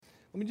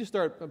Let me just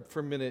start for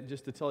a minute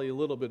just to tell you a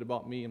little bit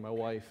about me and my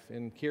wife.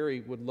 And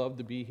Carrie would love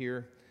to be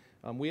here.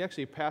 We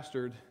actually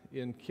pastored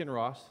in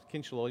Kinross,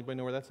 Kinchelo. Anybody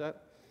know where that's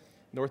at?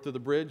 North of the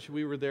bridge.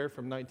 We were there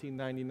from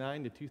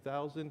 1999 to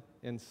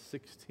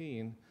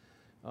 2016,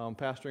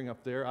 pastoring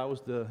up there. I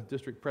was the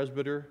district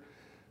presbyter.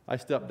 I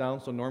stepped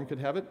down so Norm could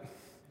have it.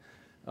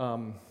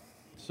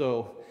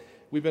 So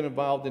we've been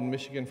involved in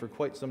Michigan for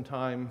quite some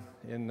time,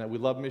 and we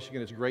love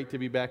Michigan. It's great to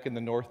be back in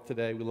the north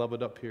today. We love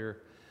it up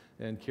here.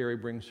 And Carrie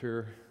brings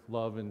her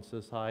love and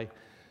says hi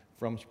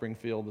from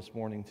Springfield this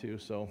morning, too.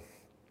 So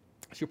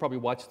she'll probably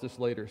watch this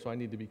later, so I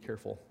need to be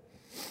careful.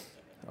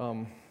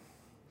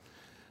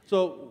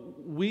 So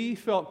we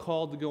felt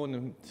called to go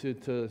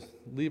to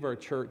leave our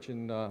church,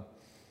 and the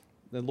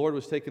Lord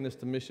was taking us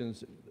to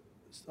missions.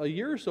 A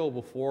year or so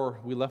before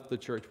we left the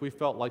church, we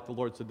felt like the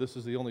Lord said, this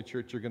is the only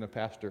church you're going to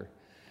pastor.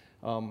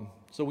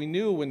 So we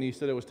knew when He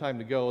said it was time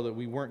to go that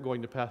we weren't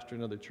going to pastor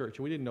another church,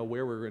 and we didn't know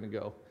where we were going to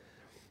go.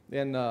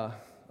 And a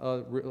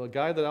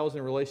guy that I was in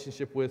a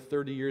relationship with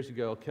 30 years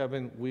ago,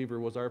 Kevin Weaver,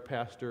 was our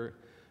pastor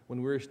when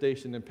we were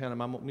stationed in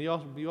Panama. We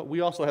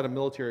also had a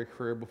military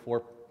career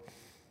before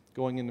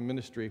going into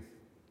ministry.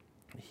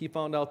 He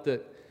found out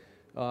that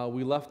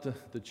we left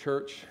the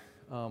church.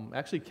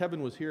 Actually,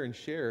 Kevin was here and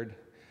shared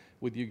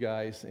with you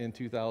guys in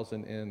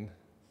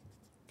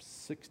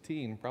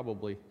 2016,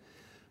 probably,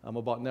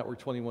 about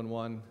Network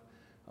 21.1.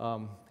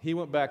 He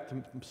went back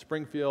to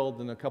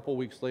Springfield, and a couple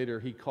weeks later,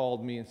 he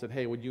called me and said,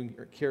 hey, would you,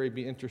 Carrie,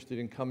 be interested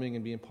in coming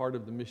and being part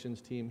of the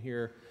missions team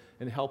here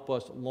and help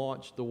us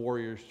launch the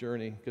Warrior's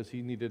Journey, because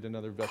he needed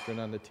another veteran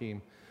on the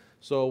team.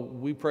 So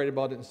we prayed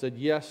about it and said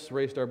yes,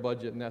 raised our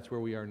budget, and that's where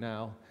we are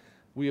now.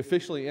 We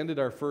officially ended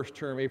our first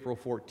term April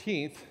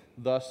 14th,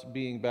 thus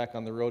being back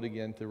on the road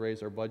again to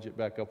raise our budget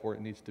back up where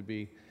it needs to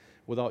be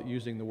without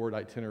using the word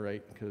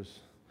itinerate, because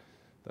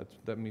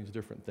that means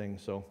different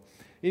things. So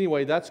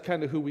anyway, that's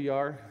kind of who we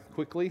are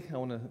quickly. I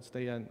want to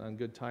stay on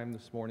good time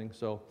this morning.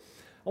 So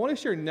I want to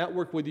share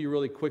Network with you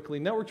really quickly.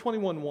 Network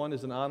 21.1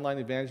 is an online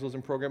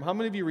evangelism program. How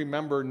many of you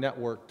remember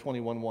Network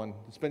 21.1?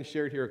 It's been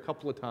shared here a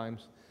couple of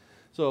times.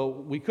 So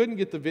we couldn't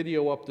get the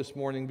video up this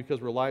morning because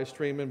we're live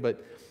streaming,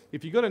 but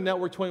if you go to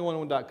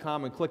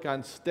network211.com and click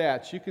on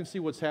stats, you can see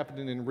what's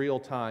happening in real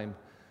time.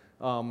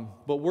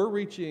 But we're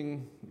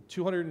reaching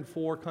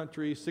 204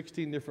 countries,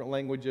 16 different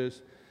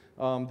languages.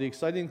 The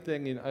exciting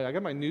thing, and I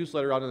got my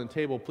newsletter out on the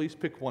table. Please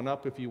pick one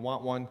up if you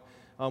want one.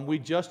 We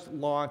just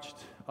launched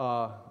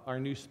our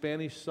new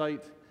Spanish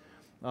site.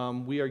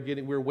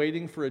 We're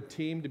waiting for a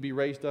team to be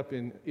raised up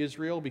in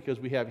Israel because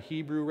we have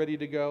Hebrew ready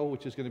to go,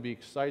 which is going to be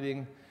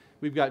exciting.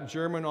 We've got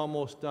German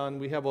almost done.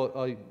 We have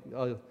a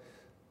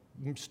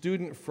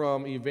student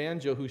from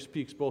Evangel who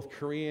speaks both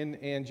Korean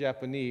and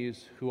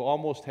Japanese, who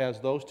almost has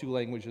those two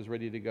languages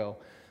ready to go.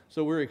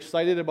 So we're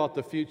excited about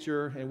the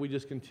future, and we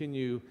just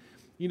continue.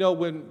 You know,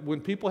 when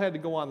people had to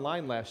go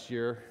online last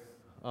year,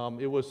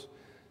 it was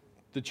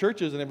the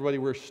churches and everybody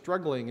were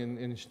struggling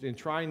and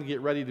trying to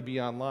get ready to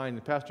be online.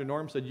 And Pastor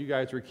Norm said you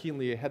guys were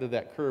keenly ahead of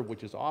that curve,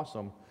 which is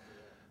awesome.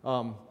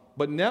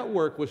 But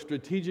Network was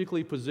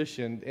strategically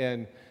positioned,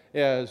 and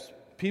as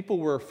people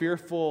were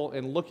fearful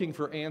and looking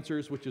for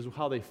answers, which is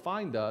how they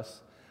find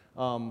us,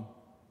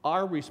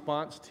 our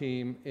response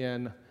team,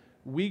 and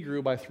we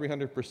grew by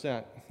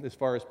 300% as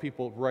far as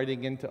people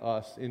writing into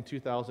us in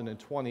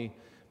 2020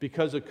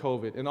 because of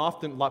COVID. And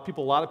often, a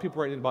lot of people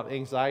writing about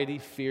anxiety,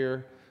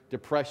 fear,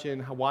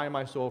 depression. Why am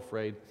I so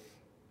afraid?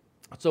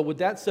 So with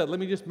that said, let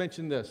me just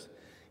mention this.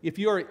 If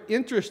you are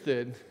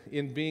interested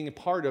in being a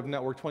part of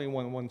Network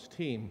 21.1's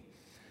team,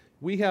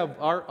 we have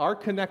our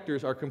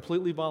connectors are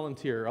completely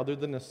volunteer, other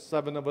than the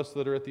 7 of us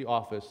that are at the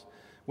office.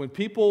 When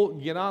people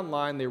get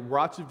online, they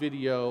watch a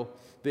video,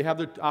 they have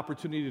the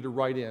opportunity to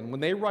write in. When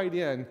they write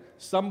in,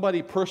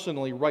 somebody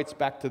personally writes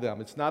back to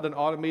them. It's not an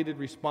automated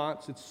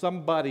response, it's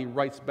somebody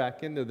writes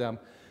back into them.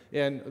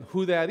 And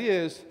who that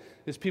is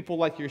people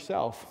like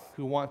yourself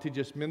who want to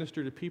just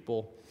minister to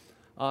people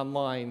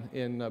online.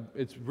 And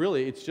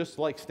it's just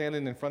like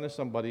standing in front of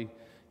somebody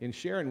and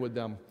sharing with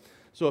them.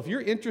 So if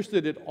you're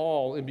interested at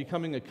all in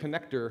becoming a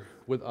connector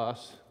with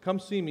us, come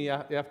see me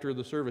after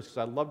the service, because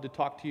I'd love to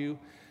talk to you.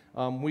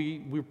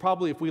 We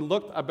probably, if we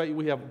looked, I bet you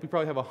we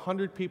probably have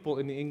 100 people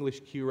in the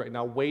English queue right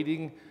now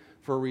waiting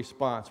for a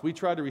response. We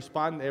try to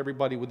respond to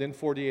everybody within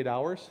 48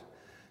 hours,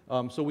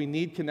 so we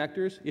need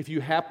connectors. If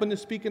you happen to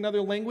speak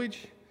another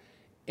language,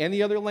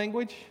 any other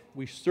language,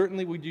 we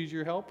certainly would use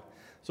your help.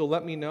 So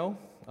let me know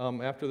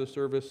after the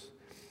service,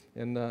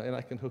 and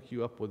I can hook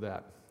you up with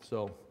that.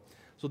 So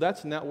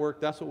that's Network.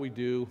 That's what we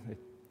do.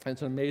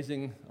 It's an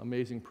amazing,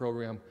 amazing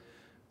program.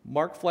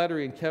 Mark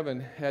Flattery and Kevin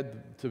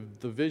had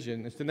the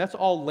vision, and that's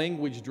all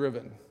language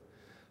driven.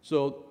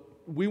 So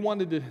we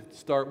wanted to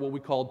start what we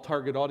called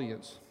target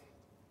audience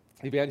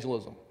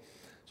evangelism.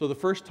 So the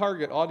first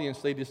target audience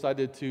they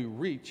decided to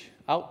reach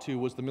out to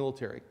was the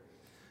military,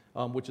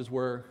 which is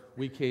where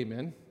we came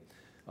in.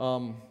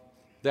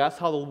 That's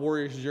how the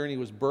Warrior's Journey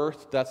was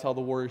birthed. That's how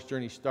the Warrior's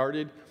Journey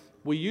started.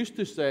 We used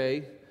to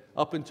say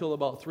up until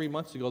about 3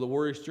 months ago, the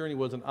Warrior's Journey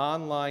was an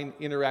online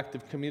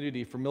interactive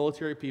community for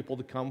military people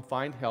to come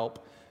find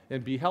help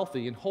and be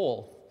healthy and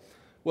whole.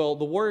 Well,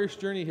 the Warrior's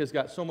Journey has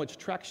got so much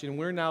traction.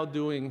 We're now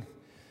doing,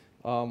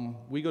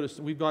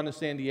 we've gone to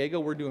San Diego.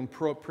 We're doing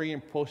pre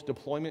and post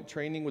deployment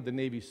training with the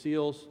Navy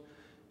SEALs.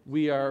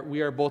 We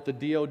are both the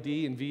DoD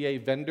and VA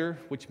vendor,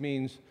 which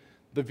means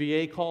the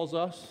VA calls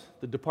us,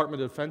 the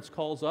Department of Defense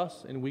calls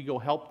us, and we go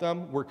help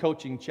them. We're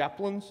coaching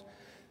chaplains.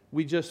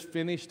 We just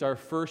finished our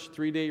first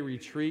 3-day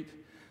retreat.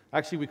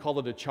 Actually, we called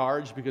it a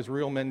charge because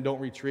real men don't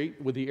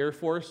retreat, with the Air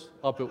Force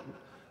up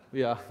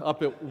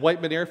at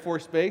Whiteman Air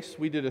Force Base.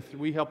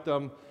 We helped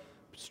them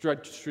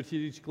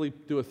strategically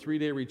do a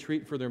 3-day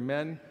retreat for their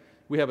men.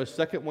 We have a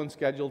second one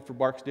scheduled for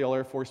Barksdale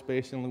Air Force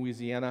Base in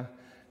Louisiana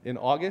in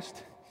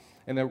August.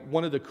 And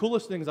one of the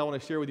coolest things I want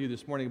to share with you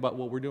this morning about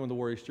what we're doing the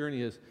Warrior's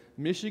Journey is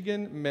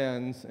Michigan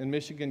men's and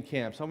Michigan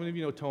camps. How many of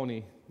you know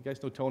Tony? You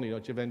guys know Tony,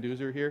 don't you? Van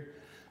Duzer here.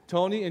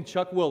 Tony and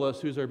Chuck Willis,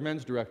 who's our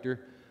men's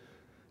director.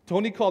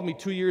 Tony called me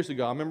 2 years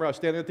ago. I remember I was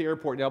standing at the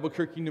airport in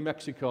Albuquerque, New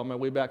Mexico on my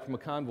way back from a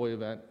convoy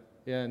event.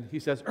 And he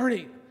says,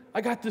 Ernie,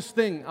 I got this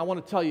thing I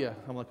want to tell you.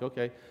 I'm like,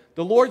 okay.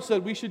 The Lord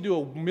said we should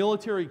do a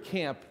military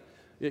camp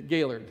at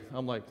Gaylord.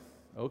 I'm like,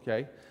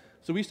 okay.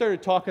 So we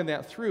started talking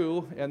that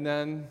through, and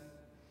then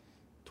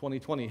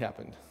 2020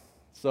 happened.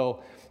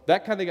 So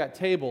that kind of got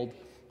tabled.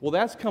 Well,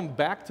 that's come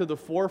back to the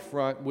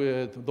forefront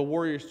with the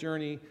Warrior's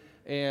Journey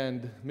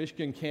and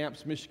Michigan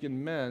Camps,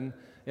 Michigan Men.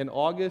 In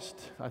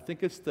August, I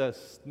think it's the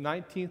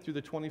 19th through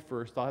the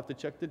 21st, I'll have to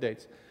check the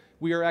dates,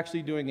 we are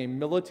actually doing a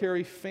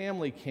military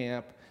family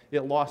camp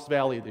at Lost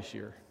Valley this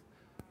year.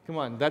 Come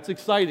on, that's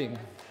exciting.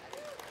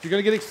 If you're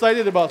going to get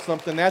excited about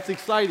something, that's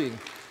exciting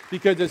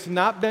because it's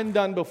not been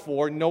done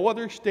before. No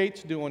other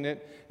state's doing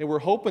it, and we're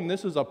hoping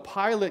this is a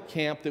pilot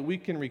camp that we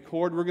can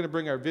record. We're going to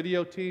bring our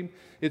video team.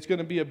 It's going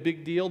to be a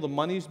big deal. The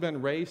money's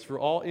been raised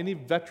for any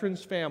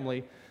veterans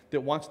family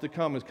that wants to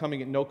come is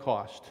coming at no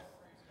cost.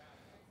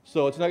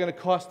 So it's not going to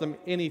cost them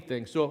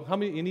anything. So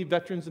any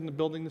veterans in the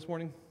building this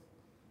morning?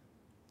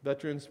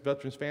 Veterans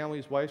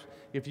families, wives.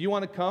 If you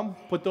want to come,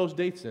 put those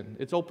dates in.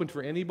 It's open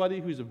for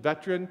anybody who's a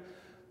veteran,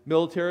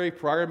 military,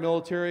 prior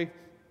military,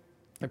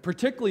 and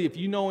particularly if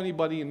you know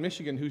anybody in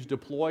Michigan who's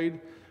deployed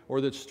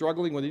or that's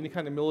struggling with any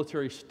kind of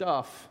military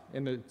stuff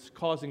and it's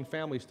causing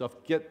family stuff,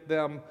 get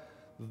them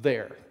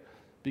there.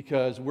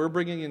 Because we're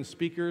bringing in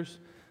speakers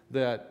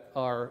that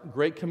are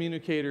great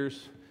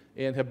communicators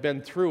and have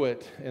been through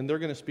it, and they're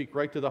going to speak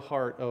right to the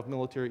heart of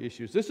military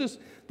issues. This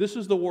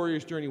is the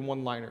Warrior's Journey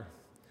one-liner.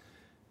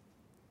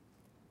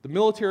 The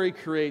military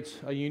creates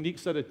a unique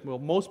set of, well,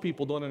 most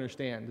people don't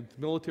understand,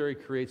 the military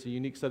creates a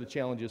unique set of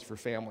challenges for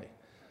family.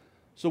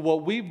 So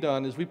what we've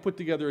done is we put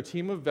together a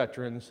team of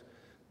veterans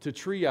to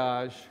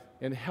triage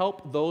and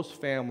help those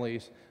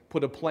families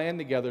put a plan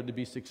together to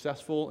be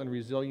successful and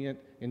resilient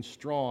and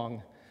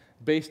strong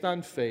based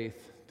on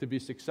faith to be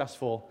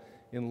successful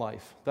in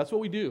life. That's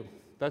what we do.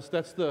 That's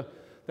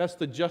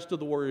the gist of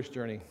the Warrior's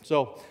Journey.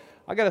 So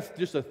I got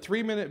just a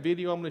 3-minute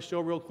video I'm going to show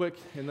real quick,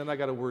 and then I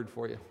got a word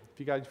for you. If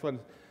you guys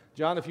want,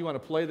 John, if you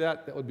want to play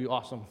that, that would be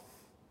awesome.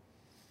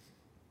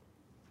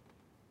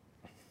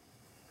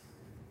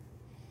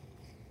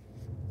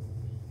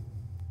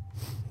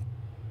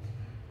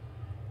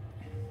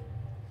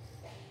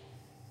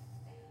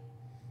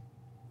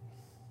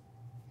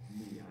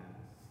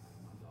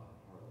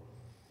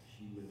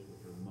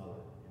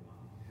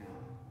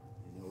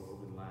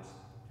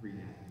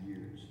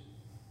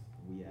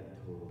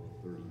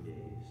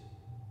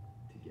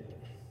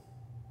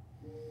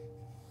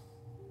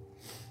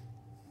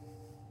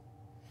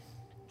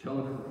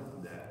 Telling her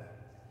that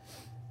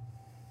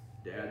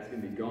Dad's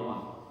going to be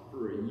gone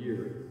for a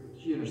year.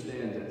 She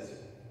understands that's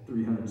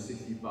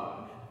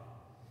 365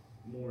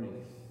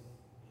 mornings.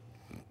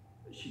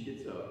 She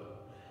gets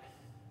up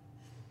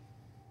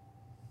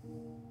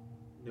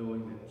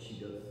knowing that she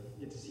doesn't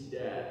get to see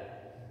Dad,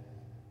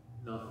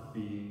 not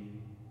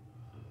being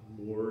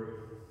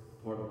more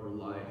part of her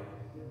life,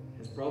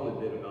 has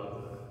probably been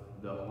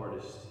about the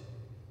hardest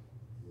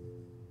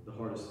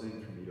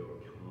thing for me to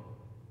overcome.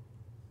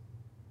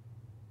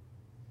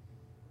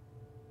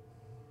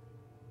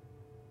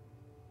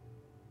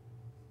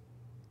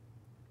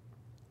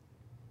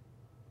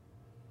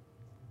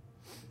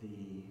 The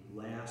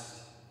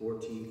last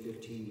 14,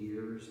 15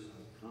 years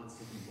of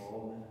constant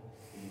involvement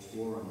in this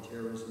war on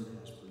terrorism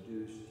has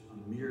produced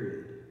a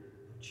myriad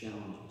of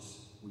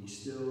challenges. We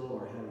still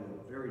are having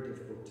a very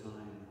difficult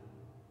time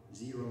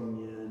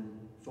zeroing in,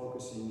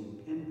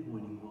 focusing, and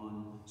pinpointing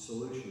on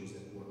solutions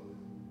that work.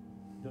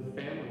 The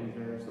families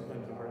are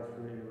sometimes the hardest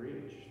for me to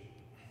reach.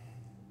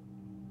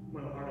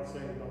 One of the hardest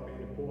things about being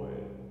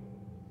deployed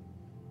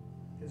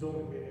is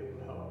only being able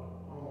to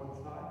help on one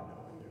side,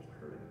 knowing there's a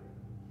hurting.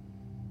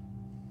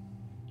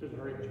 There's a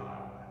hurting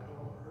child back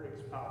home, a hurting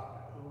spouse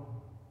back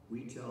home.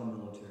 We tell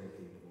military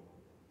people,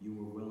 you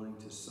were willing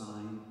to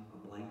sign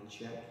a blank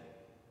check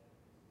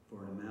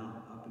for an amount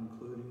up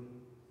including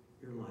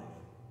your life.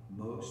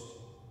 Most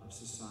of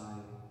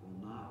society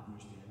will not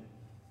understand it,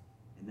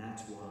 and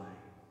that's why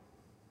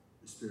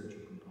the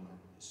spiritual component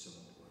is so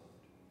important.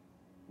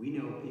 We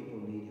know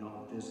people need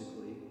help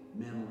physically,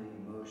 mentally,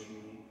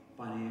 emotionally,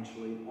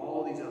 financially,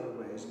 all these other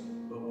ways.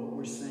 But what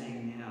we're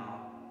saying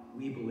now,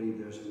 we believe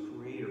there's a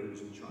creator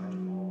who's in charge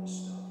of all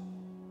this stuff.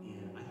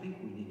 And I think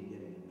we need to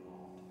get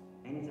involved.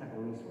 Any type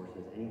of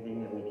resources,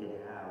 anything that we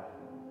could have,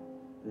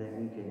 that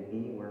we could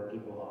be where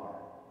people are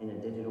in a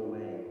digital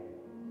way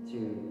to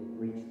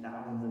reach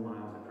thousands of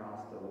miles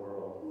across the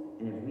world.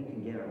 And if we could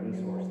get a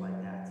resource like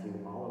that to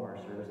all of our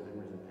service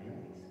members and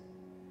families,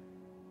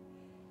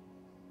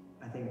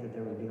 I think that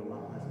there would be a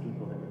lot less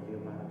people that would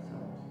feel by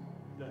themselves.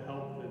 The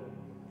help that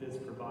this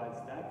provides,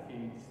 that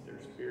feeds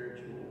their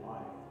spiritual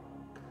life.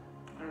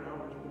 I don't know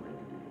how much more you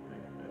can do to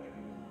make it better,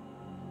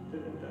 to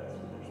invest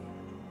in their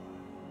spiritual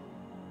life.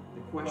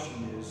 The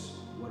question is,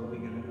 what are we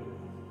going to do?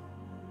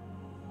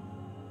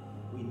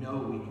 We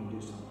know we can do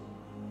something.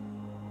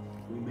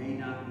 We may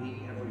not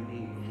meet every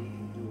need, but we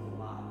can do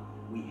a lot.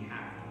 We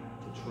have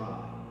to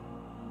try.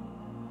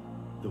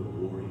 The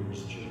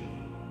Warrior's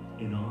Journey,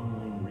 an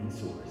online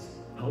resource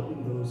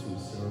helping those who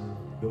serve,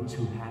 those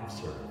who have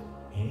served,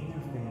 and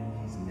their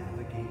families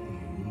navigate the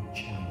unique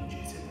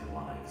challenges in their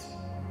lives.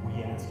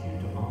 We ask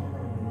you to honor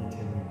our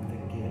military with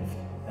a gift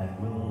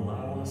that will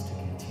allow us to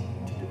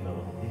continue to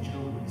develop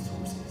digital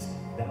resources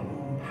that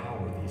will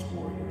empower these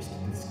warriors to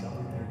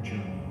discover their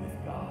journey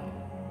with God.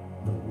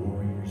 The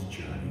Warrior's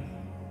Journey.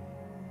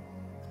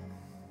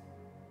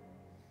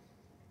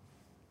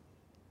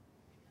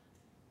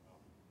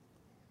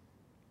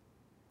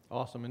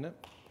 Awesome, isn't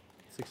it?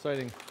 It's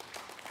exciting.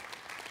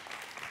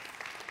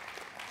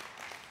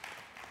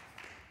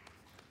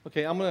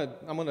 Okay, I'm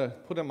gonna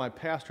put on my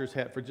pastor's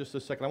hat for just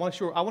a second. I want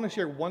to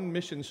share one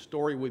mission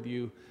story with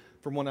you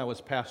from when I was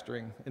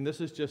pastoring, and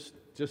this is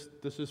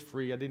this is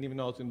free. I didn't even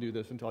know I was going to do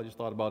this until I just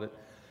thought about it.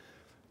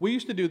 We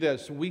used to do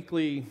this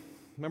weekly.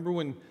 Remember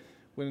when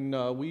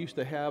we used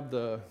to have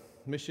the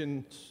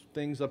mission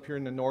things up here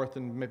in the north,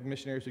 and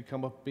missionaries would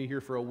come up, be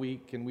here for a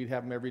week, and we'd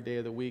have them every day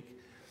of the week.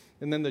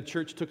 And then the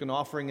church took an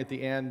offering at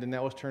the end, and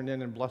that was turned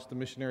in and blessed the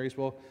missionaries.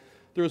 Well,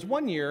 there was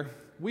one year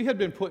we had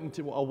been putting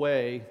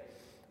away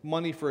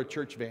money for a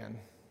church van,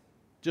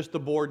 just the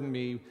board and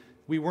me.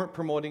 We weren't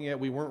promoting it.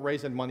 We weren't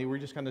raising money. We were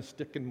just kind of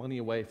sticking money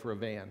away for a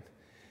van.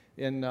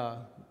 And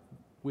that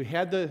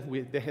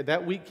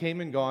week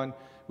came and gone.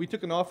 We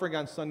took an offering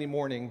on Sunday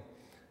morning,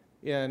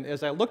 and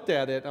as I looked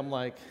at it, I'm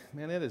like,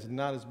 man, that is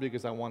not as big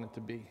as I want it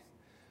to be.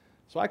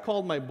 So I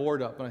called my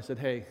board up, and I said,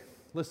 hey,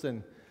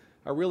 listen,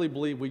 I really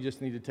believe we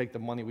just need to take the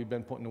money we've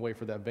been putting away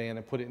for that van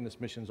and put it in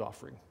this missions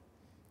offering.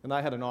 And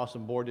I had an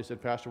awesome board. They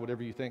said, Pastor,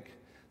 whatever you think.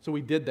 So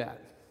we did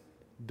that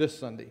this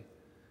Sunday.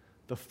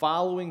 The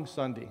following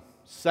Sunday,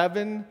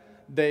 7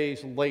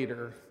 days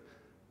later,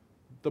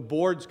 the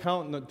board's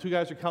counting, the two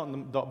guys are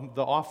counting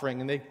the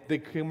offering, and they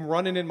come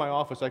running in my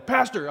office like,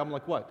 Pastor! I'm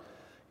like, what?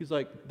 He's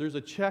like, there's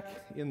a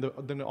check in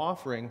the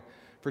offering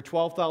for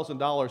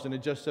 $12,000, and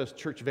it just says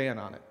church van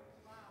on it.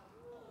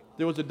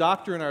 There was a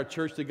doctor in our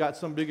church that got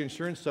some big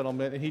insurance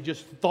settlement, and he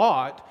just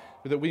thought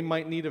that we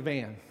might need a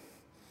van.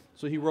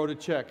 So he wrote a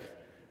check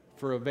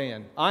for a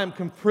van. I am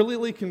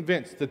completely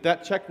convinced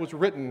that check was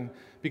written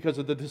because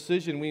of the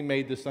decision we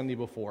made the Sunday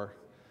before.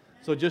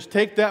 So just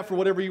take that for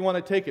whatever you want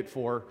to take it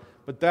for,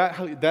 but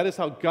that is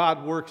how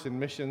God works in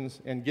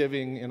missions and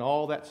giving and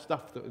all that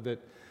stuff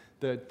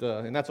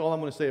and that's all I'm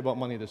going to say about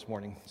money this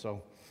morning.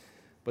 So,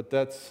 but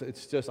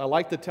I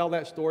like to tell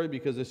that story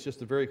because it's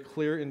just a very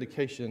clear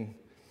indication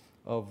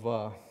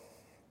of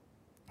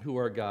who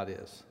our God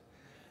is.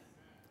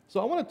 So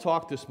I want to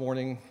talk this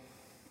morning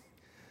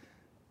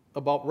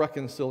about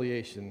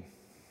reconciliation.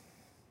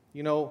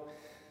 You know,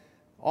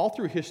 all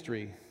through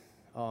history,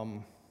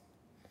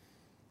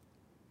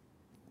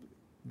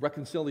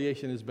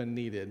 reconciliation has been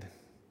needed.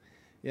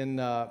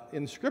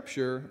 In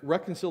Scripture,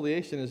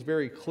 reconciliation is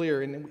very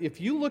clear. And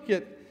if you look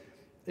at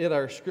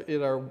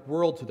our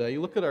world today, you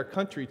look at our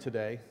country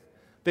today,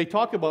 they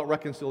talk about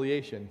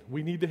reconciliation.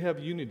 We need to have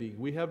unity.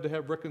 We have to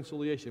have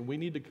reconciliation. We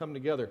need to come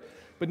together.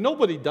 But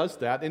nobody does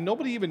that, and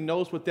nobody even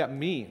knows what that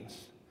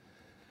means.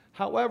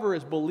 However,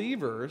 as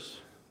believers,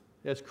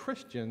 as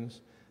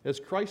Christians, as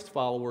Christ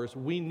followers,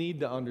 we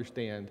need to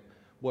understand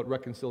what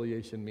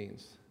reconciliation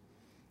means.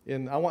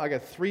 And I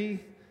got 3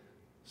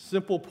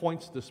 simple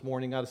points this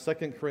morning out of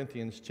 2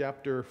 Corinthians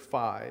chapter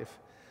 5.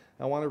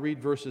 I want to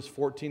read verses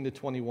 14 to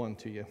 21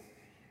 to you.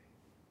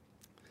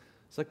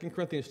 2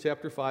 Corinthians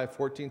chapter 5,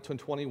 14 to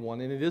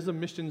 21, and it is a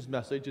missions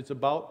message. It's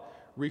about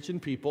reaching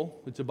people.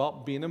 It's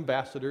about being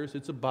ambassadors.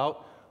 It's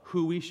about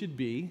who we should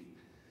be.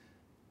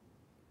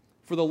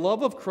 For the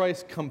love of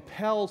Christ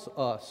compels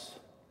us.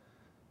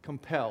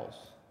 Compels.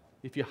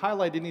 If you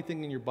highlight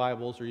anything in your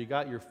Bibles or you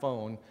got your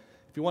phone,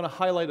 if you want to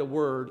highlight a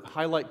word,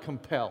 highlight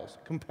compels.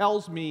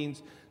 Compels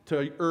means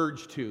to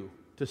urge to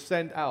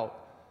send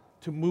out,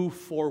 to move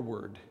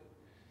forward.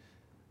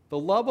 The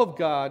love of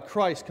God,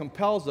 Christ,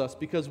 compels us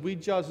because we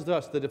judged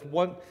us that if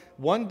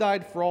one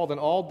died for all, then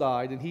all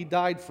died, and he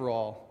died for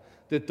all.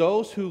 That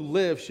those who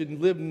live should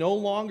live no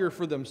longer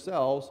for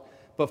themselves,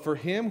 but for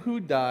him who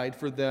died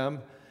for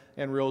them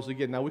and rose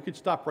again. Now, we could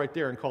stop right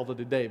there and call it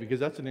a day because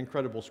that's an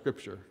incredible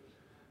scripture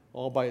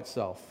all by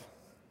itself.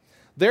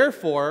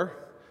 Therefore,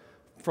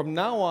 from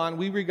now on,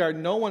 we regard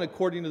no one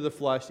according to the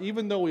flesh,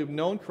 even though we have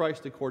known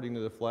Christ according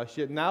to the flesh,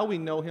 yet now we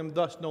know him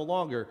thus no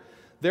longer.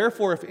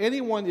 Therefore, if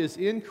anyone is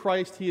in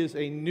Christ, he is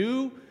a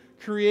new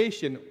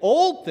creation.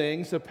 Old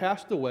things have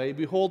passed away.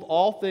 Behold,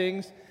 all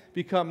things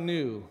become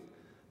new.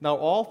 Now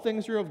all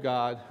things are of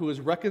God, who has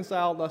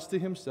reconciled us to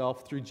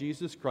himself through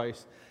Jesus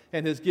Christ,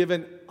 and has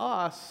given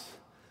us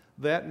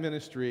that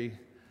ministry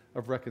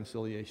of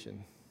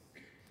reconciliation.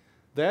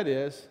 That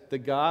is, that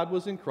God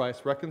was in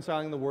Christ,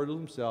 reconciling the world to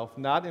himself,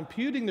 not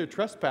imputing their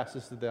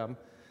trespasses to them,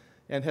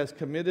 and has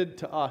committed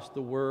to us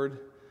the word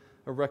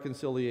of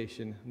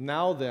reconciliation.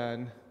 Now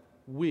then,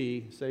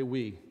 we,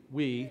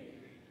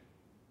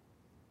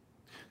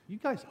 you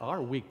guys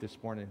are weak this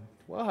morning.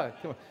 What?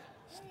 Come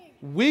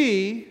on.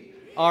 We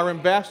are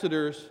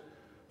ambassadors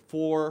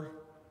for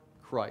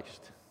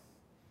Christ.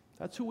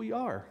 That's who we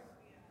are.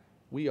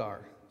 We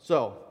are.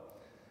 So,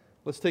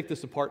 let's take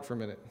this apart for a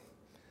minute.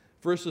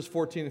 Verses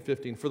 14 and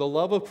 15. For the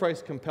love of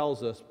Christ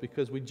compels us,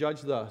 because we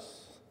judge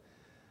thus.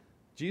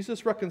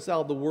 Jesus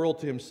reconciled the world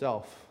to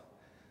himself.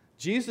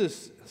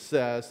 Jesus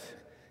says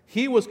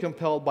he was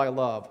compelled by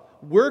love.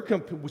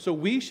 So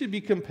we should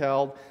be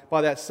compelled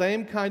by that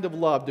same kind of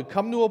love to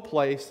come to a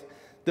place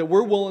that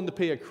we're willing to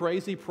pay a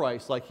crazy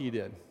price like he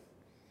did.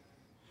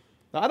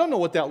 Now, I don't know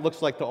what that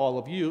looks like to all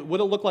of you. What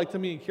it looked like to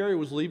me and Carrie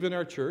was leaving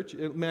our church.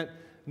 It meant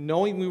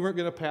knowing we weren't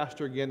going to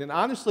pastor again. And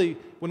honestly,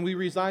 when we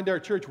resigned our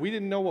church, we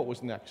didn't know what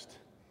was next.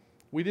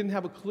 We didn't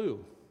have a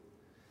clue.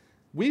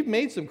 We've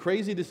made some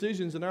crazy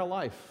decisions in our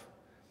life.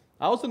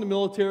 I was in the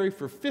military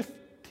for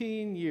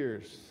 15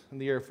 years in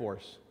the Air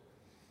Force.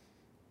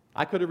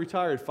 I could have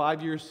retired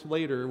 5 years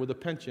later with a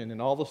pension and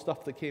all the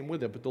stuff that came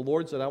with it, but the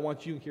Lord said, I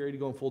want you and Carrie to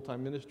go in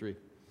full-time ministry.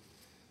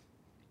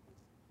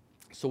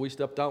 So we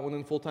stepped out and went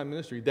in full-time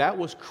ministry. That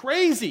was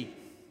crazy.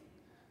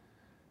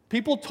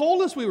 People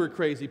told us we were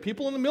crazy.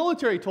 People in the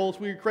military told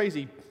us we were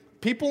crazy.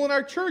 People in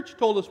our church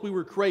told us we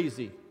were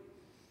crazy.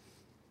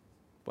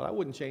 But I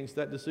wouldn't change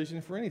that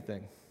decision for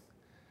anything.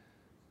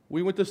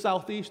 We went to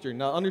Southeastern.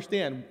 Now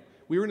understand,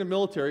 we were in the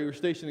military. We were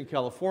stationed in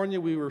California.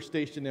 We were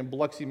stationed in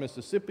Biloxi,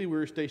 Mississippi. We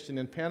were stationed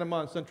in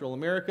Panama and Central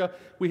America.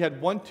 We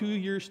had 1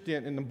 2-year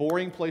stint in the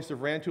boring place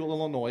of Rantoul,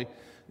 Illinois,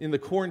 in the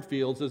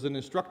cornfields as an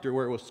instructor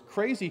where it was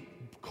crazy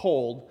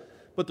cold.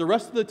 But the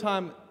rest of the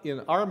time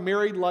in our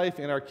married life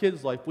and our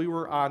kids' life, we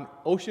were on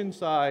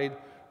oceanside,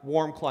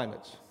 warm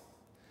climates.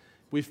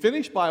 We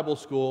finished Bible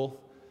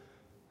school,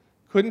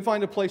 couldn't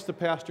find a place to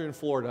pastor in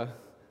Florida,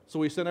 so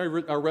we sent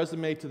our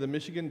resume to the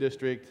Michigan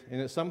district,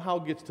 and it somehow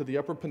gets to the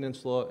Upper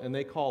Peninsula, and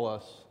they call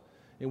us.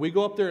 And we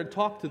go up there and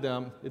talk to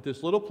them at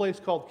this little place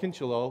called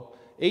Kinchelo.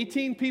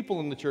 18 people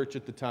in the church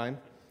at the time.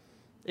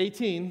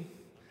 18.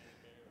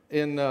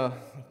 And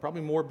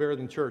probably more bear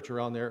than church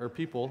around there, or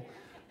people.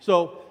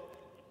 So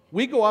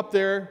we go up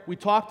there, we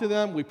talk to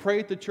them, we pray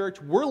at the church.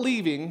 We're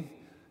leaving,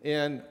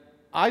 and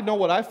I know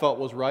what I felt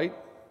was right,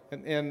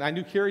 and I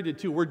knew Carrie did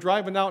too. We're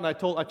driving out, and I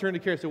turned to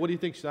Carrie and said, what do you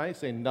think? She said, I ain't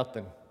saying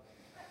nothing.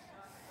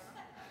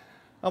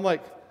 I'm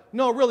like,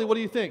 no, really, what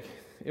do you think?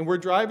 And we're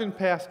driving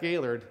past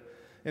Gaylord,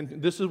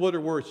 and this is what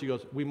her words. She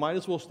goes, we might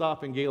as well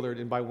stop in Gaylord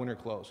and buy winter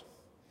clothes.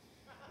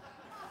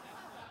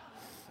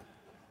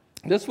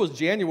 This was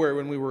January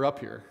when we were up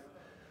here.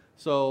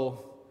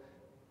 So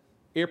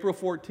April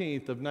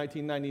 14th of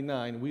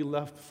 1999, we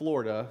left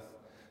Florida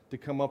to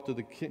come up to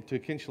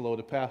Kinchelo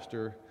to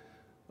pastor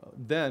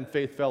then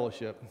Faith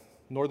Fellowship,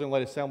 Northern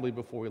Light Assembly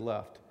before we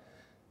left.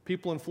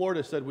 People in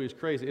Florida said we was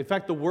crazy. In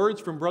fact, the words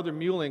from Brother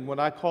Mueling when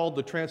I called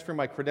to transfer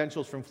my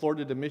credentials from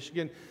Florida to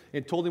Michigan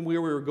and told him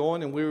where we were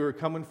going and where we were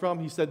coming from,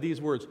 he said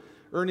these words,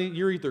 Ernie,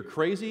 you're either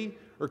crazy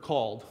or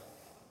called.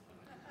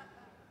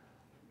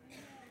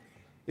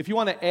 If you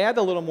want to add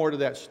a little more to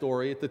that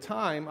story, at the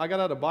time, I got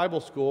out of Bible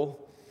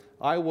school.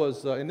 I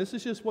was, and this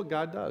is just what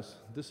God does.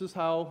 This is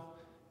how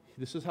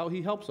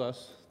he helps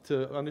us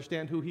to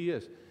understand who he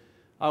is.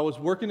 I was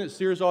working at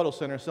Sears Auto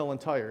Center selling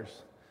tires.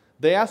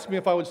 They asked me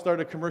if I would start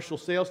a commercial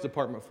sales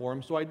department for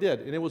them, so I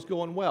did, and it was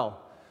going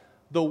well.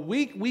 The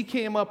week we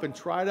came up and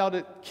tried out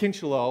at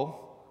Kinchelo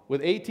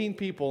with 18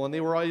 people, and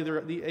they were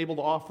either able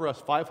to offer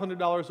us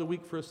 $500 a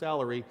week for a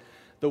salary,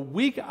 the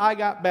week I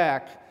got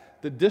back,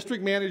 the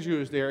district manager who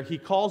was there, he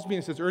calls me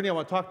and says, Ernie, I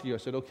want to talk to you. I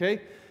said,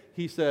 okay.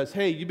 He says,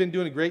 hey, you've been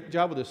doing a great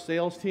job with the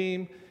sales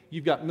team.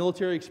 You've got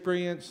military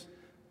experience.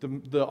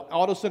 The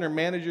auto center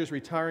manager is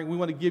retiring. We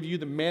want to give you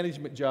the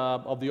management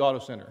job of the auto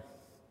center.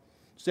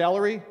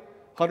 Salary,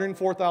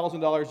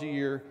 $104,000 a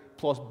year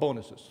plus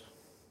bonuses.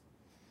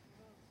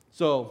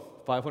 So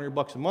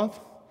 $500 a month,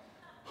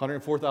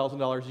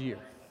 $104,000 a year.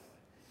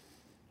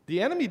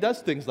 The enemy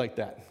does things like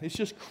that. It's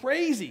just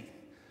crazy.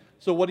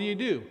 So what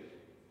do?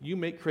 You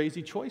make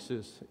crazy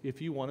choices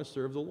if you want to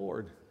serve the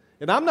Lord.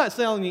 And I'm not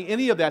telling you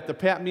any of that to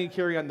pat me and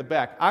Carrie on the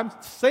back. I'm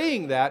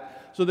saying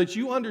that so that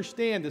you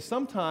understand that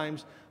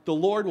sometimes the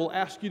Lord will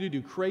ask you to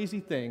do crazy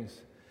things.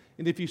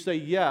 And if you say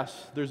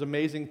yes, there's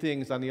amazing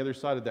things on the other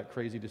side of that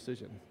crazy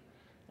decision.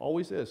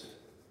 Always is.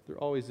 There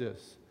always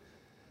is.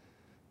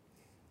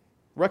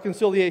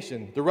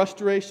 Reconciliation, the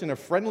restoration of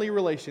friendly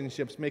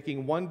relationships,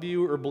 making one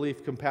view or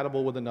belief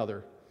compatible with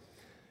another.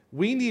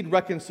 We need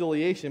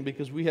reconciliation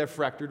because we have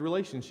fractured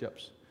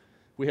relationships.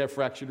 We have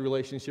fractured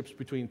relationships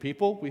between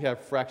people. We have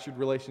fractured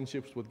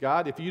relationships with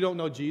God. If you don't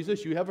know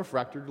Jesus, you have a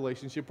fractured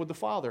relationship with the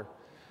Father.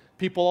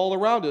 People all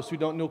around us who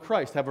don't know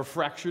Christ have a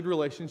fractured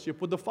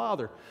relationship with the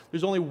Father.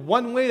 There's only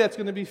one way that's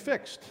going to be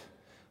fixed.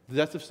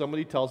 That's if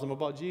somebody tells them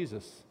about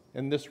Jesus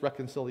and this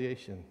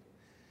reconciliation.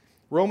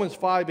 Romans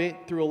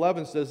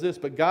 5:8-11 says this,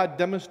 "But God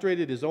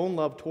demonstrated his own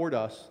love toward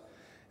us,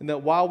 in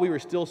that while we were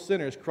still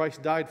sinners,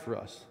 Christ died for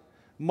us.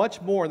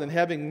 Much more than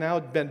having now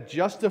been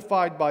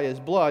justified by his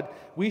blood,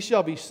 we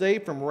shall be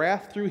saved from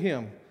wrath through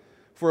him.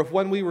 For if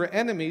when we were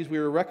enemies, we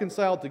were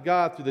reconciled to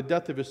God through the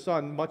death of his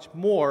Son, much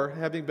more,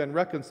 having been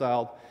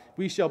reconciled,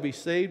 we shall be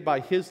saved by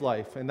his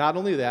life. And not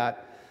only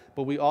that,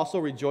 but we also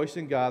rejoice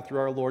in God through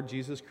our Lord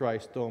Jesus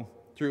Christ,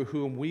 through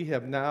whom we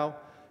have now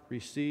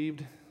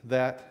received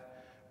that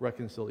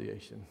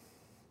reconciliation."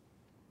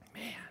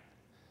 Man,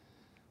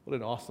 what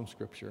an awesome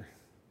scripture.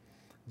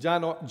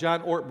 John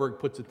Ortberg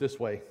puts it this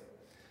way: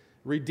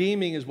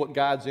 redeeming is what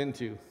God's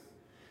into.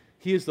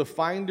 He is the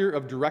finder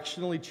of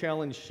directionally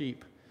challenged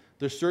sheep,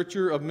 the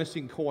searcher of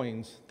missing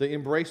coins, the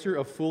embracer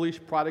of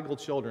foolish prodigal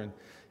children.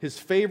 His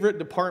favorite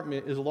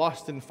department is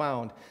lost and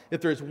found.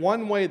 If there's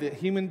one way that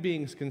human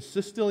beings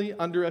consistently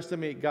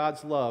underestimate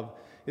God's love,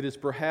 it is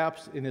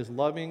perhaps in his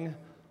loving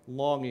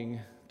longing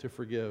to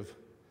forgive.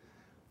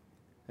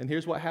 And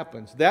here's what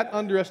happens. That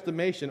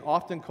underestimation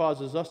often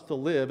causes us to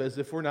live as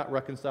if we're not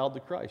reconciled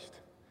to Christ.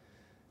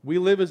 We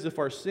live as if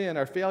our sin,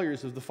 our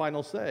failures, is the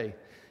final say.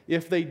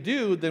 If they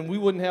do, then we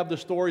wouldn't have the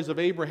stories of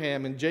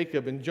Abraham and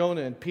Jacob and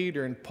Jonah and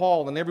Peter and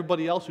Paul and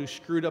everybody else who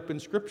screwed up in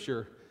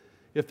Scripture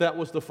if that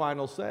was the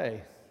final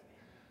say.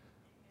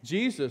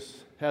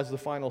 Jesus has the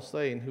final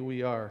say in who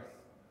we are.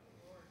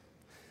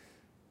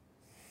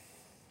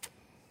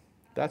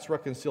 That's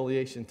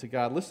reconciliation to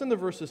God. Listen to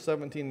verses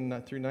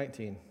 17 through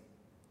 19.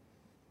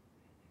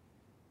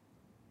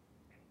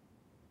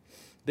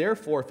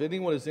 "Therefore, if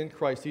anyone is in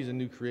Christ, he's a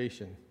new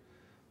creation.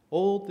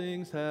 Old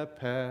things have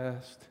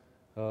passed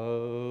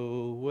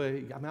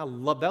away." I mean, I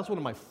love that's one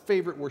of my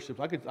favorite worships.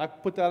 I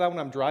put that on when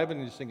I'm driving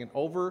and just singing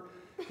over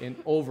and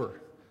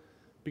over,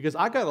 because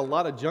I got a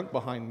lot of junk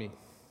behind me,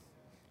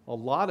 a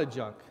lot of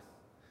junk.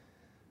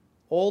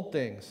 Old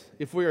things.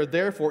 If we are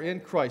therefore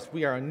in Christ,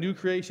 we are a new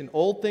creation.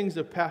 Old things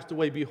have passed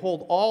away.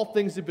 Behold, all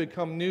things have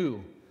become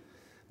new.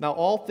 Now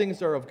all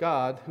things are of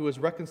God, who has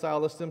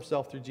reconciled us to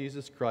himself through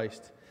Jesus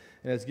Christ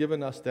and has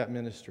given us that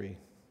ministry.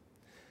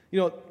 You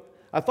know,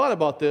 I thought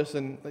about this,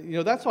 and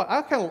that's why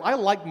I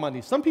like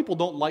Mondays. Some people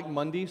don't like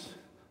Mondays.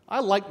 I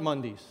like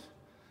Mondays.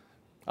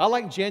 I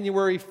like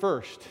January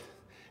 1st.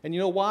 And you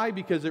know why?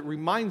 Because it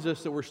reminds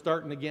us that we're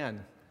starting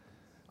again.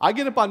 I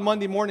get up on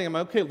Monday morning, I'm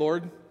like, okay,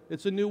 Lord,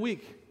 it's a new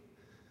week.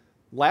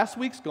 Last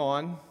week's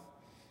gone.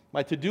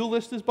 My to-do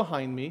list is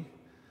behind me.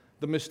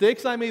 The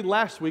mistakes I made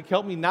last week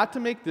help me not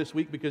to make this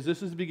week, because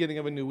this is the beginning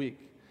of a new week.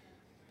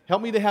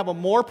 Help me to have a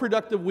more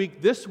productive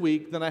week this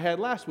week than I had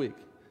last week.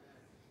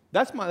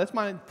 That's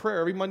my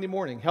prayer every Monday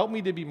morning. Help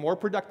me to be more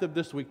productive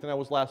this week than I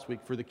was last week,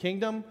 for the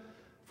kingdom,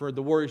 for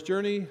the Warrior's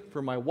Journey,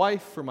 for my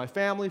wife, for my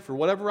family, for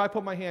whatever I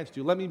put my hands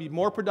to. Let me be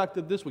more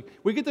productive this week.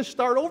 We get to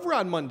start over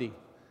on Monday.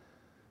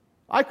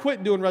 I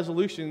quit doing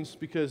resolutions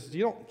because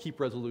you don't keep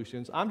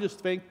resolutions. I'm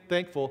just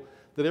thankful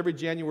that every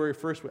January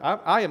 1st,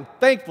 I am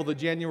thankful that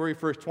January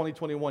 1st,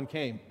 2021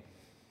 came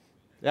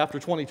after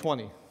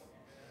 2020.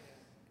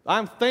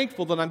 I'm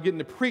thankful that I'm getting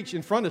to preach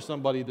in front of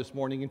somebody this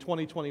morning in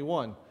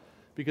 2021,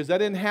 because that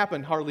didn't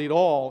happen hardly at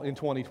all in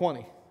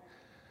 2020.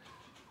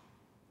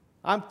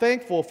 I'm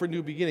thankful for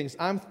new beginnings.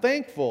 I'm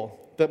thankful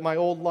that my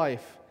old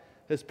life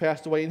has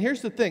passed away. And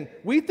here's the thing.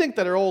 We think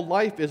that our old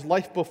life is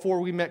life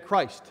before we met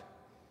Christ.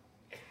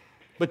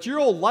 But your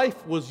old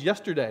life was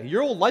yesterday.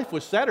 Your old life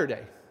was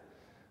Saturday.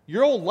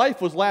 Your old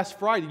life was last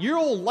Friday. Your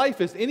old life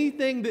is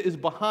anything that is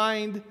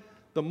behind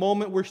the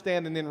moment we're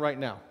standing in right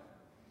now.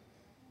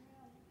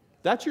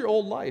 That's your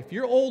old life.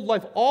 Your old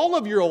life, all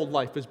of your old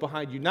life is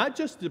behind you, not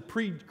just the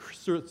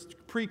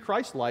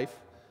pre-Christ life.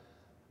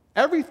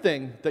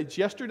 Everything that's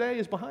yesterday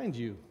is behind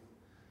you.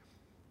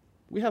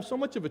 We have so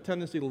much of a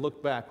tendency to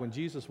look back when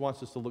Jesus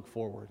wants us to look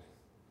forward.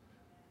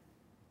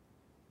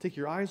 Take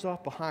your eyes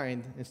off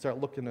behind and start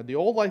looking at the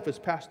old life has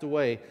passed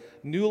away.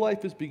 New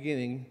life is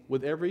beginning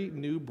with every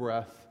new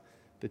breath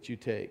that you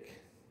take.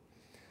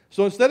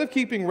 So instead of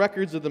keeping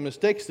records of the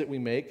mistakes that we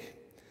make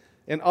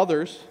and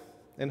others,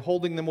 and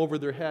holding them over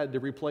their head to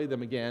replay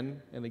them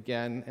again and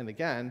again and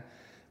again,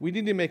 we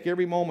need to make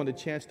every moment a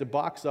chance to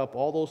box up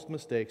all those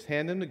mistakes,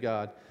 hand them to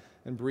God,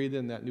 and breathe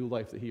in that new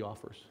life that He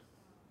offers.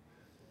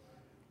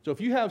 So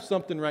if you have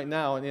something right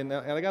now, and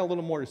I got a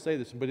little more to say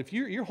this, but if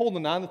you're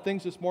holding on to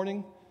things this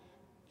morning,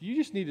 you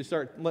just need to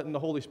start letting the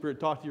Holy Spirit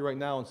talk to you right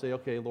now and say,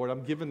 okay, Lord,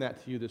 I'm giving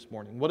that to you this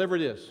morning, whatever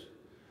it is.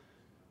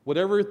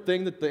 Whatever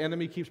thing that the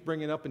enemy keeps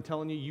bringing up and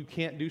telling you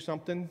can't do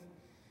something,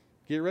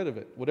 get rid of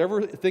it.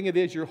 Whatever thing it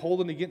is you're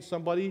holding against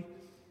somebody,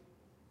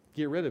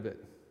 get rid of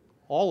it.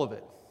 All of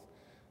it.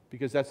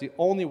 because that's the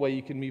only way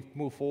you can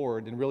move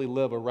forward and really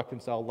live a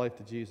reconciled life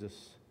to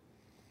Jesus.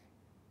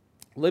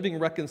 Living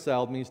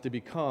reconciled means to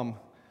become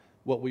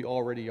what we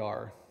already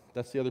are.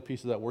 That's the other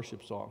piece of that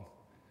worship song.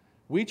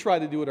 We try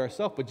to do it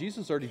ourselves, but Jesus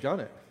has already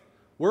done it.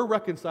 We're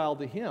reconciled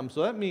to him,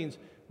 so that means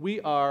we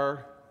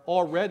are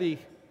already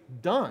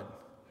done.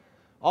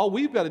 All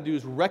we've got to do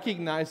is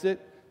recognize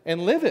it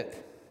and live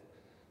it.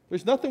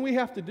 There's nothing we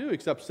have to do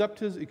except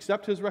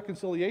accept his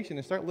reconciliation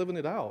and start living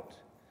it out.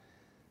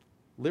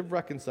 Live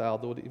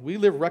reconciled. We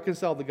live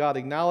reconciled to God,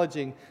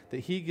 acknowledging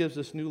that he gives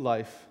us new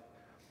life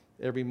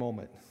every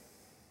moment.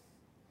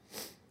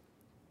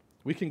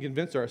 We can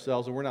convince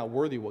ourselves that we're not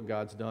worthy of what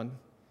God's done.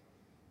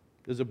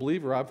 As a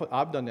believer,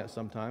 I've done that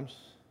sometimes.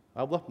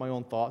 I've left my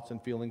own thoughts and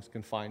feelings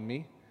confine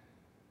me.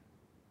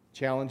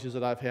 Challenges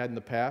that I've had in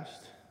the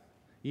past,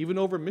 even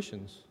over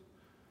missions.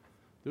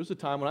 There was a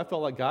time when I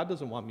felt like God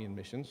doesn't want me in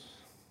missions.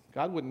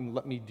 God wouldn't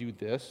let me do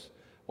this.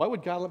 Why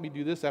would God let me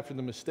do this after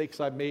the mistakes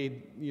I've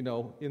made,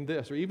 in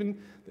this? Or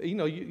even,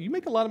 you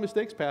make a lot of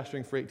mistakes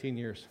pastoring for 18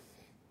 years.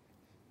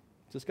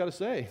 Just got to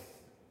say.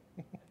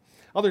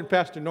 Other than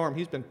Pastor Norm,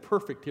 he's been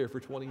perfect here for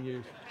 20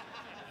 years.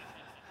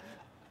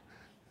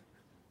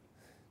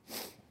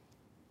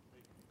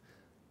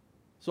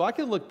 So I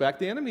can look back.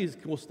 The enemy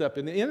will step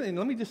in. And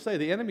let me just say,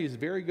 the enemy is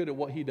very good at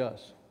what he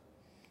does.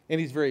 And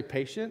he's very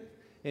patient,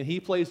 and he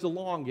plays the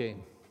long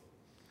game.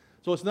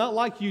 So it's not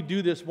like you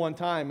do this one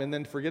time and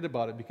then forget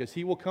about it, because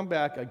he will come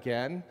back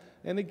again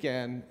and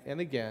again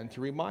and again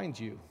to remind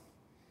you.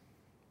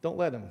 Don't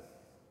let him.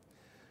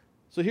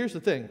 So here's the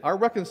thing. Our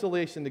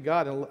reconciliation to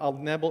God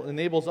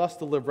enables us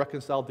to live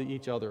reconciled to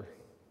each other.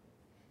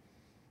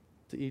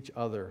 To each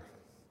other.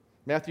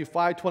 Matthew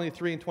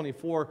 5:23 and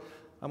 24,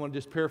 I'm going to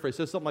just paraphrase. It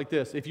says something like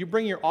this. If you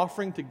bring your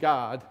offering to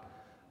God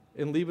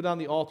and leave it on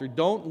the altar,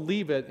 don't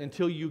leave it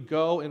until you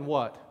go and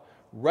what?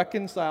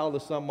 Reconcile to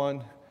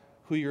someone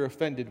who you're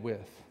offended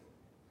with.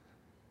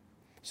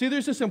 See,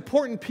 there's this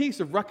important piece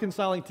of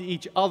reconciling to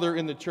each other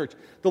in the church.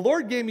 The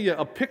Lord gave me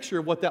a picture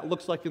of what that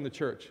looks like in the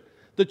church.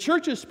 The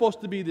church is supposed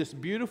to be this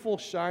beautiful,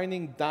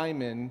 shining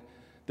diamond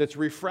that's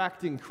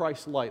refracting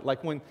Christ's light.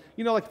 Like when,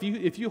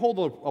 if you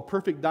hold a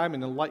perfect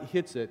diamond and light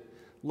hits it,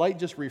 light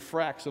just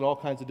refracts in all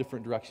kinds of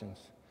different directions.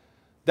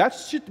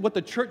 That's what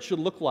the church should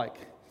look like.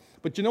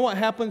 But you know what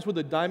happens with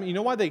a diamond? You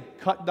know why they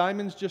cut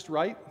diamonds just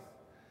right?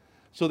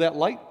 So that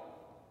light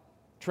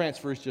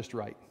transfers just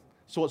right.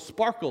 So it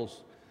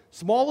sparkles.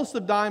 Smallest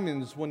of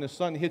diamonds, when the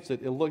sun hits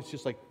it, it looks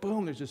just like,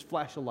 boom, there's this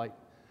flash of light.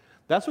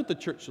 That's what the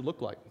church should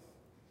look like.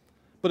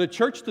 But a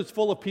church that's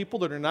full of people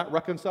that are not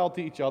reconciled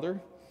to each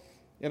other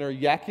and are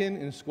yakking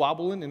and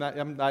squabbling, and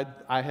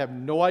I have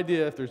no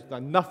idea if there's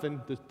nothing.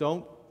 Just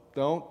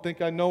don't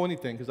think I know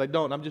anything, because I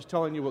don't. I'm just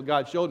telling you what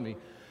God showed me.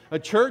 A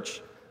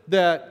church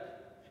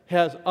that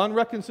has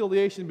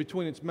unreconciliation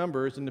between its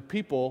members and the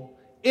people,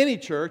 any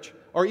church,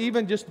 or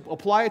even just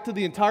apply it to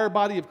the entire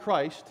body of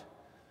Christ,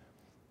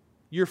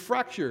 you're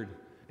fractured.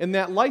 And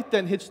that light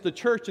then hits the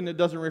church and it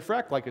doesn't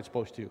refract like it's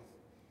supposed to.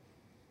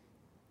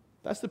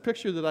 That's the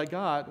picture that I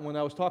got when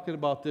I was talking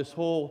about this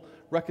whole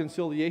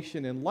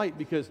reconciliation and light,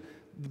 because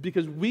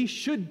we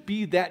should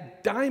be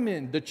that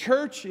diamond. The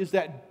church is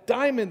that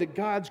diamond that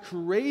God's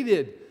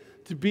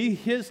created to be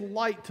his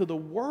light to the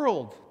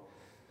world.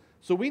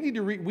 So we need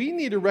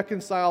to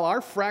reconcile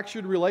our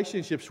fractured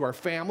relationships to our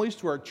families,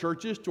 to our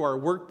churches, to our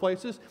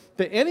workplaces,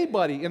 to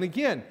anybody. And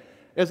again,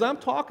 as I'm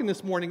talking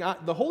this morning,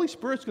 the Holy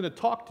Spirit's going to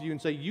talk to you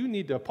and say, you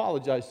need to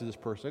apologize to this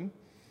person,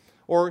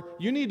 or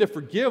you need to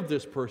forgive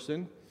this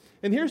person.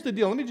 And here's the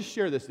deal. Let me just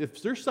share this.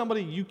 If there's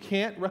somebody you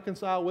can't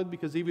reconcile with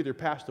because they've either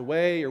passed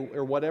away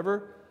or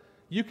whatever,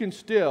 you can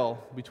still,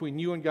 between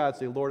you and God,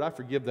 say, Lord, I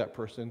forgive that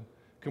person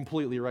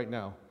completely right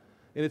now.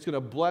 And it's going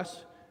to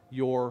bless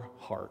your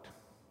heart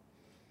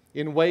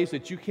in ways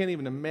that you can't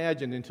even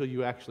imagine until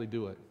you actually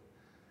do it.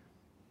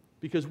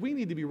 Because we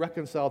need to be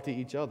reconciled to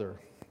each other.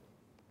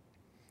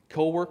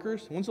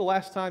 Co-workers, when's the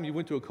last time you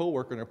went to a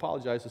co-worker and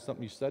apologized for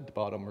something you said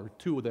about them, or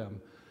to them,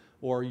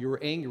 or you were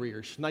angry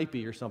or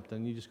snipey or something,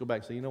 and you just go back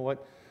and say, you know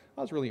what,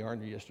 I was really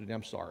angry yesterday,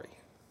 I'm sorry.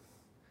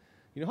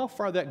 You know how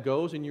far that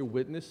goes in your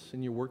witness,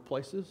 in your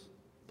workplaces,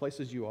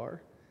 places you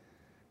are?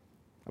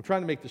 I'm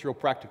trying to make this real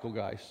practical,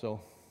 guys, so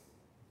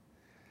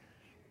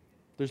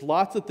there's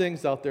lots of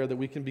things out there that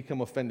we can become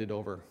offended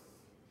over.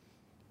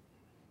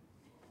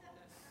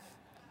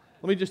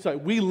 Let me just tell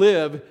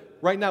you,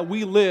 right now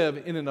we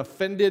live in an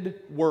offended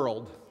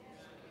world.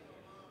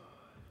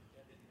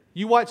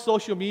 You watch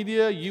social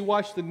media, you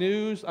watch the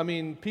news,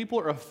 people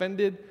are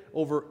offended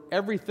over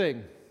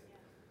everything.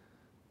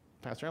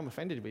 Pastor, I'm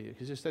offended by you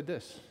because you said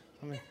this.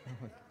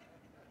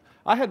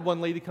 I had one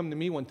lady come to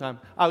me one time.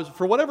 I was,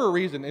 for whatever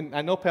reason, and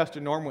I know Pastor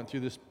Norm went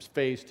through this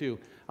phase too,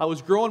 I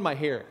was growing my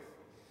hair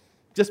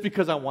just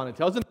because I wanted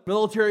to. I was in the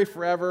military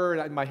forever,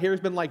 and my hair's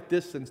been like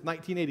this since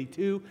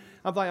 1982.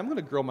 I'm like, I'm going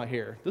to grow my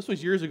hair. This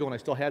was years ago when I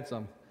still had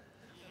some.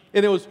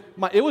 And it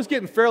was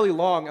getting fairly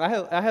long,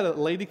 and I had a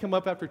lady come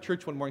up after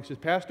church one morning. She says,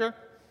 Pastor,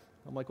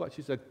 I'm like, what?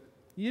 She said,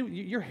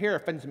 your hair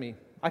offends me.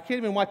 I can't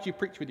even watch you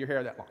preach with your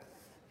hair that long.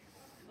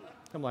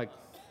 I'm like,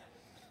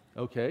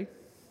 Okay.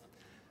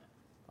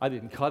 I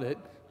didn't cut it,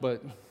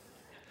 but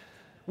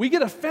we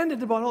get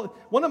offended about all.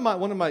 One of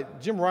my,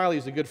 Jim Riley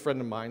is a good friend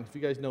of mine. If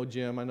you guys know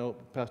Jim, I know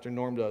Pastor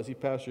Norm does. He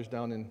pastors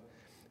down in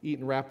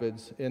Eaton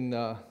Rapids. And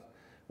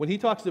when he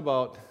talks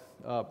about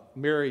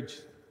married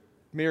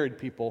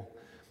people,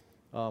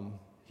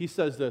 he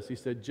says this. He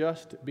said,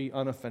 just be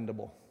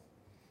unoffendable.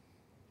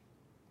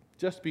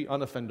 Just be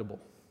unoffendable.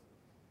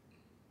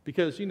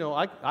 Because,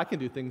 I can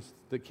do things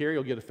that Carrie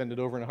will get offended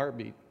over in a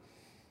heartbeat.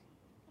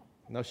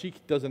 Now, she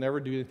doesn't ever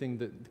do anything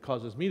that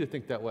causes me to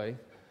think that way.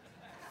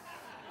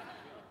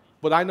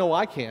 But I know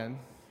I can.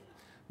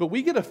 But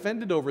we get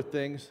offended over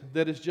things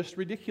that is just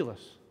ridiculous.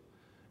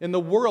 In the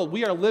world,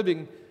 we are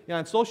living,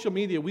 on social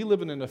media, we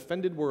live in an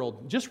offended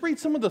world. Just read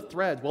some of the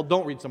threads. Well,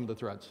 don't read some of the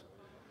threads.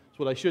 That's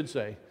what I should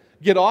say.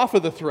 Get off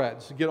of the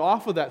threads. Get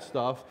off of that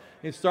stuff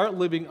and start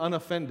living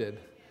unoffended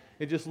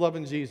and just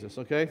loving Jesus,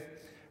 okay?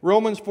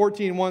 Romans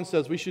 14:1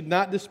 says we should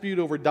not dispute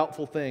over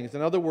doubtful things.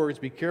 In other words,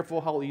 be careful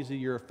how easy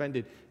you're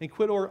offended and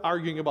quit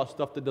arguing about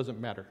stuff that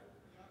doesn't matter.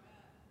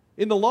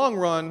 In the long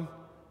run,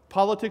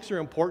 politics are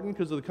important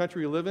because of the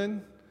country we live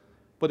in,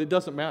 but it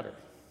doesn't matter.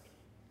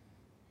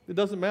 It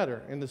doesn't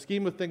matter. In the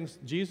scheme of things,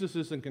 Jesus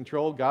is in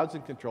control, God's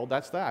in control.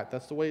 That's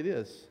the way it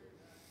is.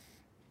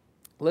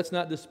 Let's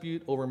not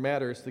dispute over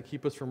matters that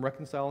keep us from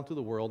reconciling to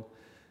the world.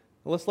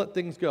 Let's let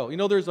things go.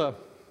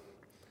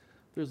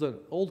 There's an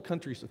old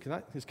country,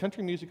 is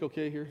country music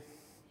okay here?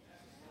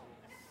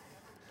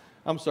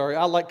 I'm sorry,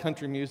 I like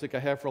country music, I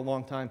have for a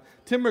long time.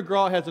 Tim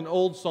McGraw has an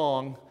old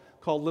song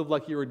called Live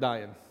Like You Were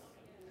Dying.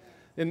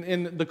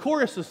 And the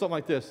chorus is something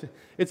like this.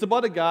 It's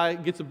about a guy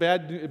who gets a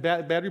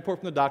bad report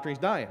from the doctor, and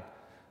he's dying.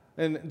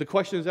 And the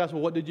question is asked,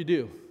 well, what did you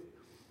do?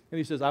 And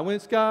he says, I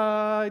went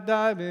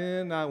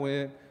skydiving, I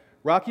went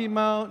Rocky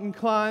Mountain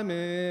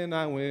climbing,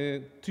 I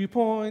went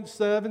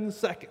 2.7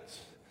 seconds.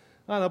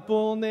 On a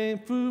bull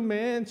named Fu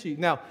Manchu.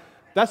 Now,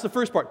 that's the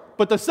first part.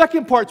 But the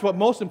second part's what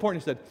most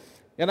important. He said,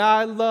 and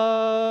I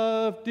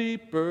loved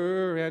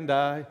deeper, and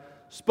I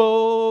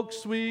spoke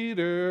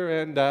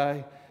sweeter, and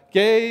I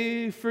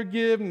gave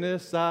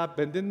forgiveness I've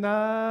been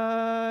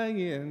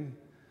denying.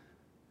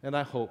 And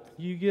I hope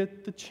you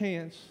get the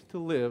chance to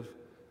live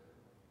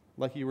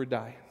like you were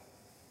dying.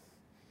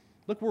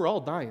 Look, we're all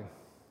dying.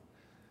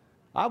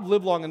 I've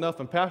lived long enough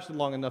and pastored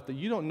long enough that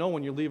you don't know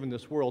when you're leaving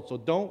this world, so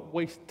don't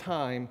waste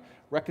time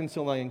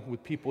reconciling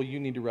with people you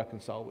need to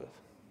reconcile with.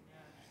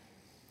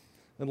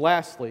 And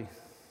lastly,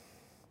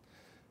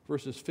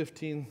 verses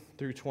 15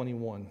 through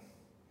 21.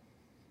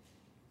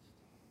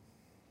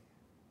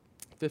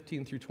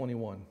 15 through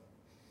 21.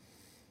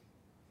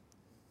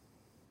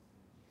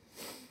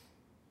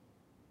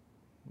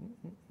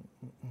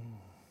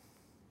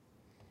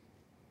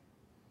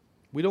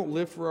 We don't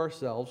live for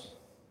ourselves.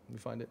 Let me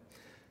find it.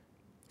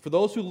 For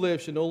those who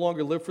live should no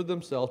longer live for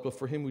themselves, but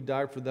for him who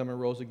died for them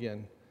and rose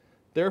again.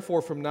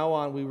 Therefore, from now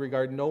on, we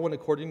regard no one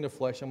according to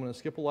flesh. I'm going to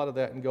skip a lot of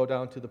that and go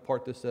down to the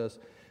part that says,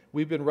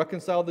 we've been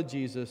reconciled to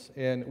Jesus,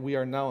 and we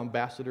are now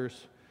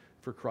ambassadors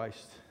for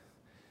Christ.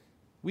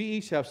 We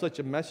each have such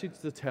a message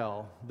to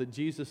tell that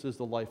Jesus is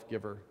the life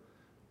giver.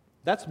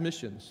 That's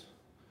missions.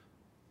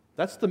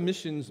 That's the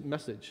missions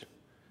message.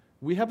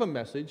 We have a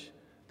message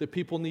that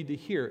people need to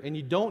hear, and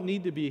you don't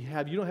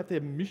have to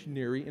have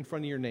missionary in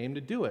front of your name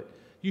to do it.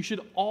 You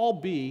should all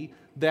be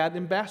that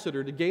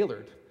ambassador to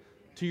Gaylord,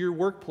 to your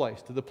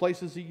workplace, to the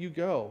places that you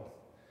go.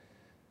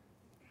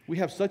 We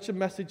have such a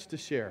message to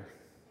share.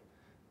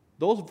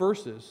 Those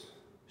verses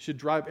should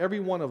drive every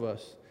one of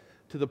us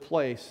to the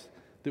place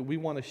that we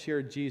want to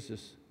share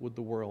Jesus with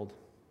the world.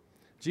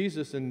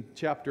 Jesus in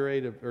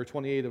chapter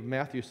 28 of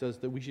Matthew says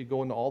that we should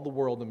go into all the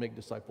world and make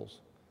disciples.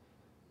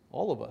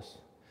 All of us.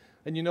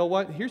 And you know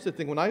what? Here's the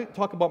thing. When I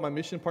talk about my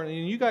mission partner,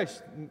 and you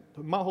guys,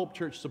 Mount Hope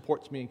Church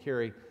supports me and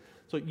Carrie.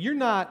 So you're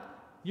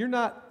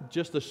not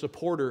just a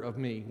supporter of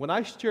me. When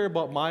I share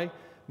about my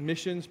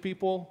missions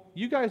people,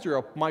 you guys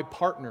are my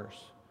partners.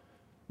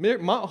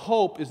 Mount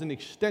Hope is an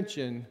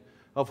extension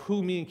of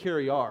who me and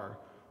Carrie are.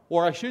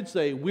 Or I should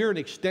say, we're an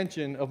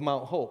extension of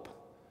Mount Hope.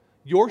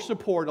 Your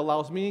support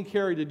allows me and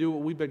Carrie to do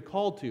what we've been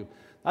called to.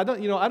 I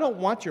don't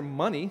want your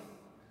money.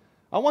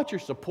 I want your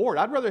support.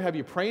 I'd rather have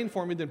you praying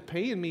for me than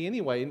paying me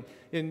anyway.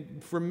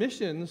 And for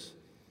missions,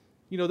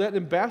 that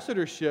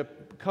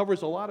ambassadorship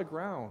covers a lot of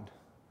ground.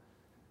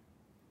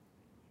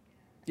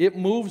 It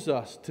moves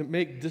us to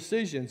make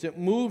decisions. It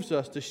moves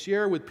us to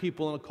share with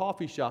people in a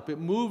coffee shop. It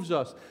moves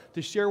us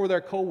to share with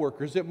our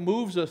coworkers. It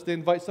moves us to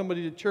invite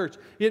somebody to church.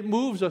 It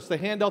moves us to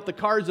hand out the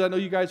cards that I know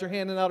you guys are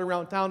handing out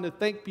around town to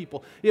thank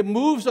people. It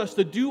moves us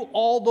to do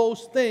all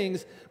those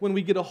things when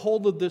we get a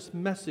hold of this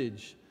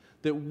message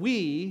that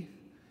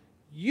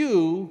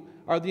you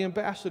are the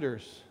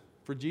ambassadors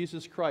for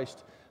Jesus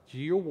Christ to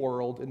your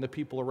world and the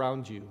people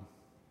around you.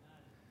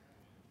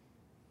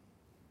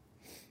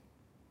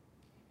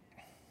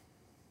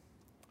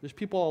 There's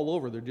people all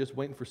over. They're just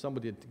waiting for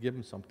somebody to give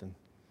them something.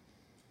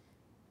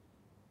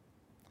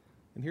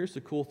 And here's the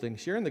cool thing.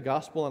 Sharing the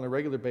gospel on a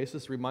regular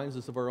basis reminds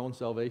us of our own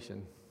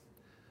salvation.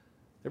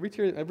 Every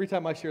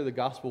time I share the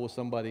gospel with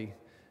somebody,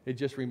 It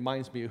just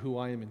reminds me of who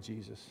I am in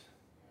Jesus.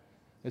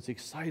 It's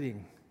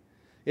exciting.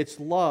 It's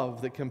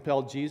love that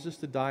compelled Jesus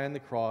to die on the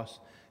cross,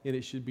 and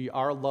it should be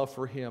our love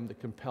for him that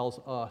compels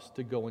us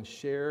to go and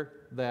share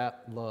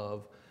that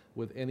love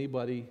with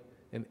anybody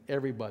and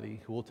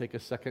everybody who will take a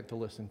second to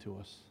listen to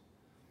us.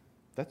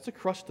 That's the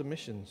crust of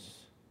missions.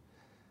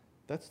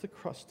 That's the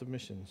crust of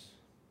missions.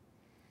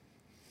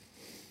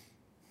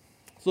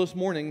 So this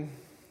morning,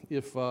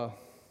 if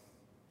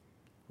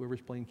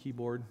whoever's playing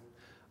keyboard,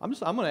 I'm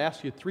going to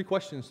ask you 3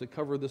 questions that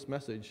cover this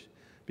message,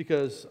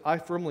 because I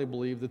firmly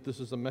believe that this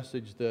is a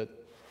message that,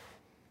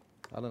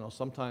 I don't know,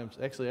 sometimes,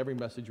 actually every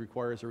message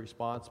requires a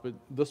response, but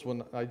this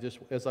one,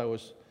 as I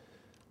was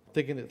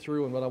thinking it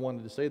through and what I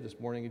wanted to say this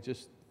morning, it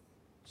just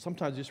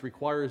sometimes just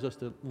requires us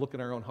to look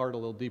in our own heart a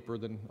little deeper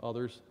than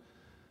others.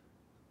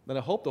 And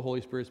I hope the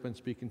Holy Spirit's been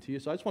speaking to you.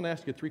 So I just want to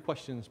ask you 3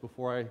 questions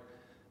before I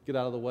get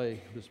out of the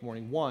way this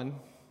morning. One,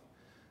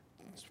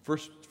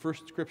 first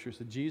scripture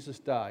said Jesus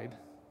died.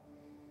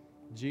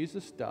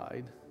 Jesus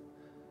died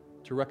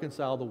to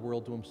reconcile the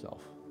world to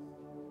himself.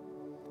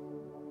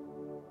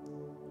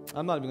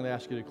 I'm not even going to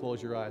ask you to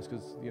close your eyes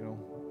because,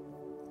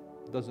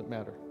 it doesn't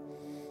matter.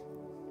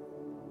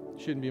 You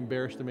shouldn't be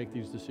embarrassed to make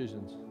these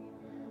decisions.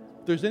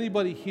 If there's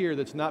anybody here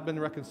that's not been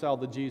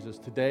reconciled to Jesus,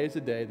 today is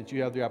the day that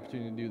you have the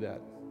opportunity to do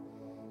that.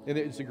 And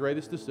it's the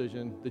greatest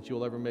decision that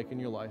you'll ever make in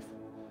your life,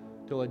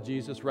 to let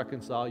Jesus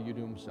reconcile you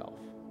to himself.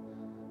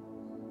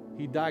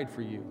 He died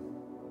for you.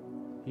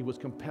 He was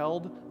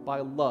compelled by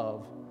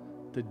love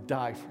to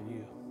die for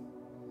you.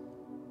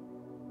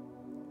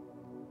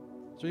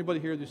 Is there anybody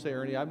here that say,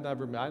 Ernie, I've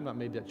not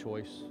made that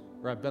choice,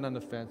 or I've been on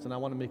the fence and I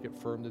want to make it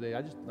firm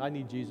today. I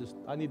need Jesus.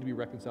 I need to be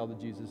reconciled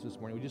to Jesus this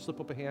morning. Would you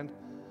slip up a hand?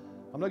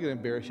 I'm not going to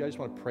embarrass you. I just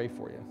want to pray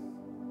for you.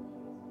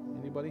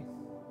 Anybody?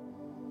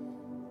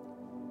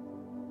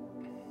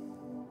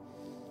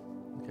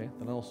 Okay,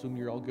 then I'll assume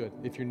you're all good.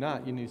 If you're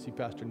not, you need to see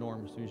Pastor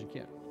Norm as soon as you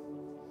can.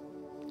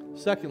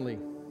 Secondly,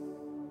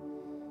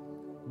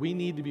 we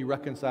need to be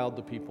reconciled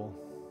to people.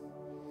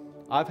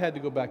 I've had to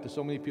go back to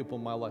so many people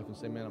in my life and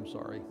say, man, I'm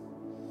sorry.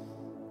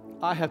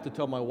 I have to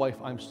tell my wife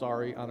I'm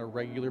sorry on a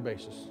regular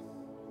basis.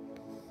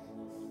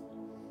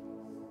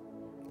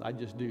 I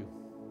just do.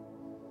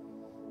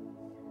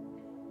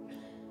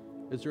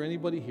 Is there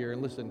anybody here?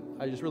 And listen,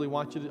 I just really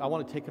want you to, I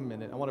want to take a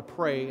minute. I want to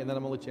pray, and then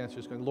I'm going to let you answer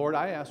this question. Lord,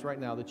 I ask right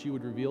now that you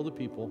would reveal to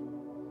people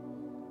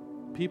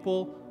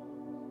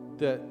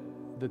that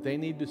they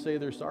need to say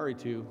they're sorry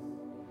to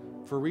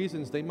for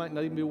reasons they might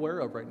not even be aware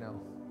of right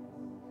now.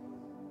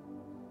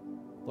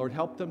 Lord,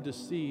 help them to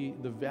see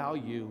the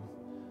value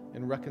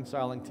in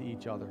reconciling to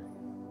each other.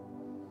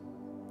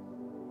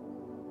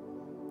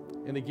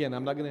 And again,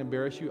 I'm not going to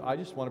embarrass you. I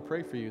just want to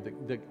pray for you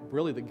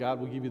that God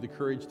will give you the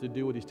courage to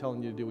do what he's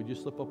telling you to do. Would you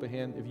slip up a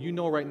hand? If you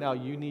know right now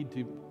you need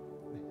to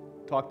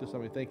talk to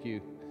somebody, thank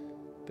you.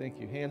 Thank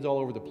you. Hands all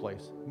over the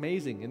place.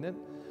 Amazing, isn't it?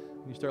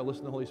 When you start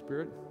listening to the Holy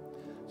Spirit.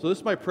 So this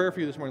is my prayer for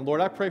you this morning.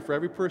 Lord, I pray for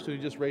every person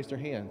who just raised their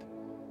hand,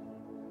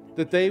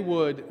 that they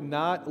would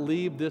not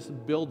leave this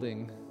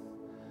building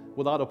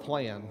without a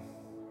plan.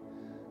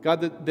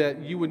 God,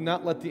 that you would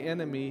not let the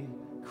enemy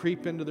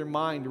creep into their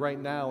mind right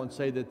now and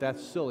say that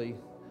that's silly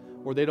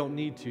or they don't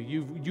need to.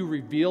 You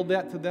revealed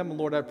that to them, and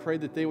Lord, I pray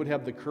that they would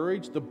have the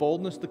courage, the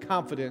boldness, the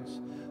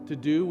confidence to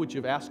do what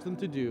you've asked them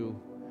to do.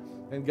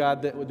 And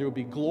God, that there would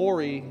be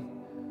glory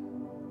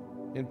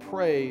and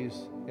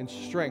praise and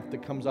strength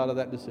that comes out of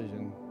that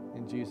decision.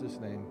 In Jesus'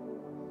 name.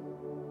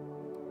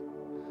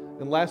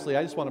 And lastly,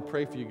 I just want to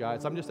pray for you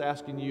guys. I'm just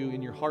asking you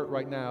in your heart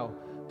right now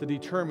to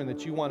determine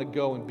that you want to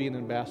go and be an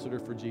ambassador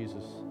for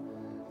Jesus.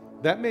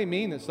 That may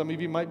mean that some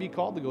of you might be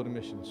called to go to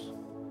missions,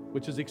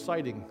 which is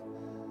exciting.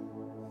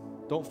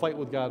 Don't fight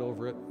with God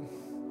over it.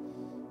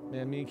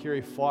 Man, me and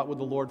Carrie fought with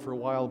the Lord for a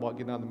while about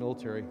getting out of the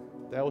military.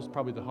 That was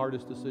probably the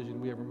hardest decision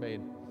we ever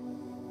made.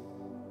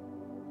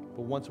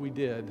 But once we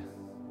did,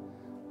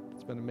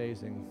 it's been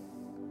amazing.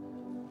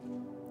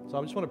 So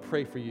I just want to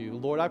pray for you.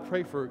 Lord, I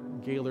pray for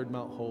Gaylord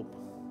Mount Hope.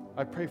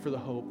 I pray for the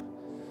hope.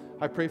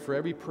 I pray for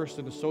every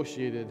person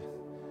associated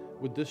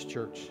with this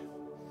church.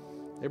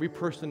 Every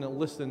person that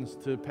listens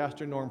to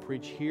Pastor Norm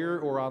preach here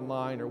or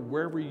online or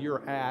wherever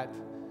you're at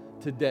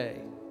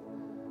today.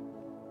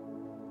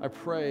 I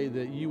pray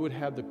that you would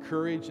have the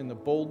courage and the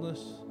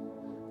boldness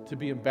to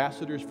be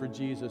ambassadors for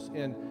Jesus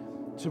and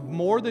to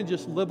more than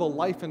just live a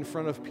life in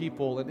front of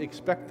people and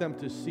expect them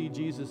to see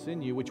Jesus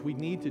in you, which we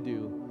need to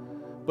do,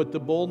 but the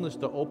boldness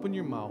to open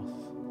your mouth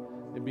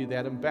and be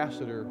that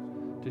ambassador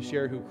to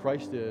share who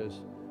Christ is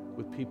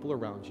with people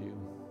around you.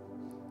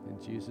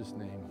 In Jesus'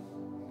 name,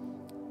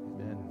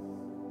 amen.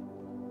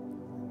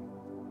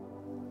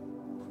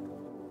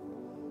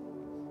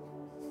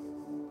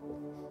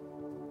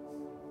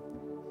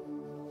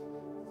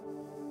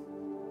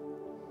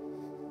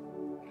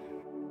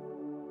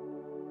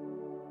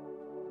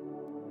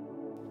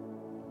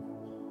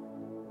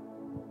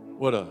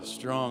 What a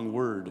strong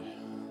word.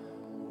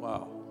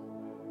 Wow.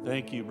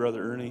 Thank you,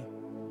 Brother Ernie.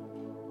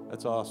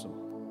 That's awesome.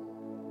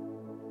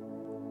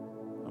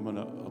 I'm going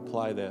to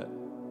apply that.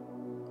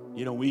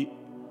 You know,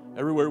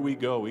 everywhere we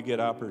go, we get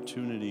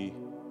opportunity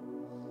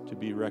to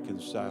be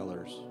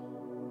reconcilers.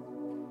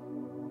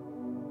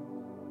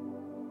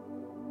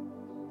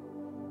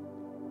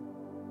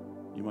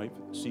 You might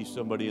see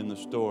somebody in the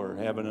store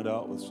having it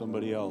out with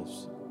somebody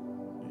else.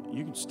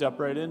 You can step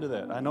right into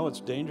that. I know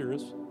it's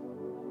dangerous.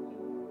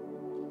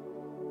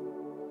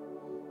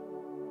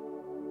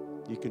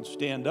 You can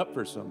stand up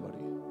for somebody.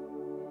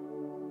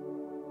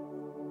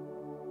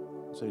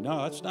 Say,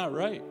 no, that's not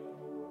right.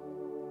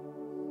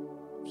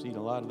 I've seen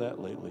a lot of that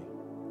lately.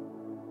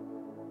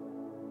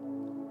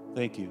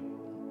 Thank you.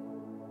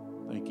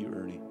 Thank you,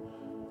 Ernie.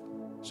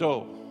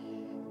 So,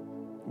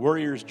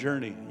 Warrior's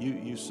Journey.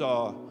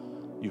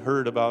 You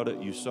heard about it.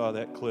 You saw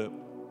that clip.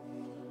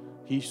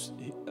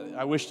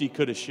 I wished he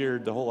could have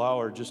shared the whole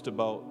hour just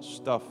about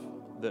stuff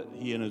that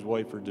he and his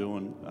wife are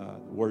doing.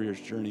 Warrior's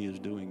Journey is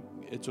doing.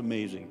 It's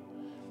amazing.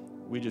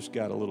 We just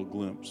got a little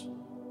glimpse.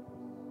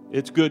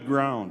 It's good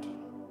ground.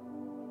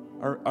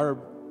 Our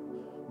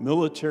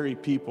military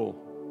people,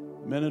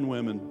 men and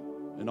women,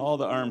 and all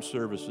the armed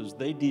services,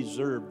 they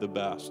deserve the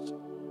best.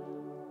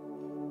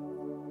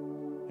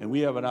 And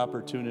we have an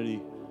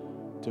opportunity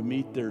to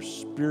meet their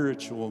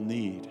spiritual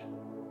need.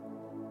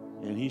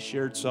 And he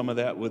shared some of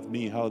that with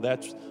me, how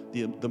that's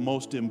the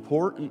most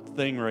important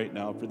thing right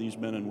now for these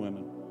men and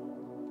women.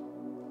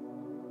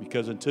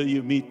 Because until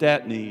you meet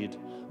that need,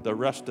 the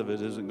rest of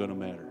it isn't going to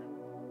matter.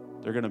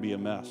 They're going to be a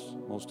mess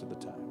most of the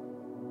time.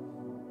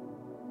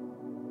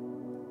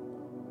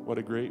 What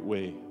a great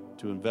way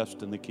to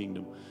invest in the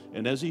kingdom.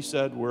 And as he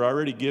said, we're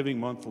already giving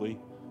monthly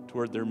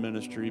toward their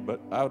ministry, but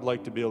I would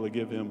like to be able to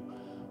give him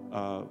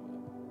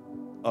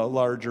a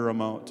larger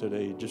amount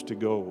today just to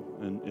go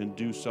and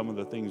do some of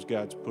the things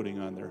God's putting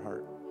on their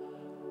heart.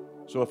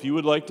 So if you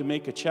would like to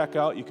make a check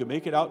out, you can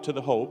make it out to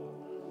the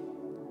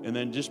Hope and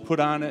then just put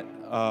on it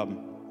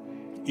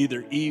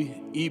either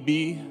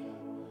EB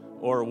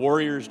or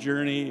Warrior's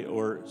Journey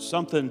or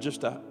something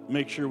just to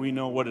make sure we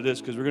know what it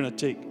is, because we're going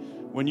to take,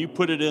 when you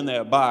put it in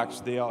that box,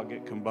 they all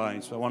get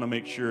combined. So I want to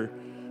make sure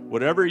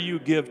whatever you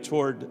give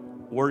toward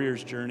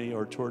Warrior's Journey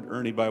or toward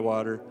Ernie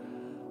Bywater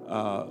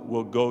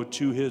will go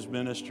to his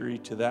ministry,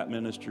 to that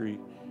ministry,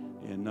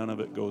 and none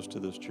of it goes to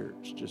this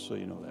church, just so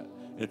you know that.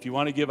 And if you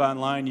want to give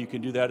online, you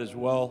can do that as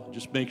well.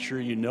 Just make sure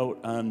you note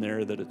on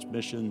there that it's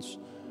missions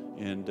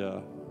and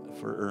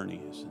for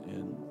Ernie's,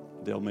 and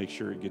they'll make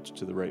sure it gets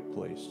to the right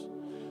place.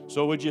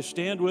 So would you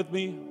stand with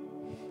me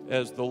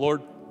as the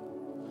Lord...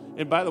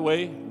 And by the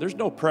way, there's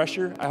no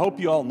pressure. I hope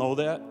you all know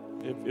that.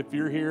 If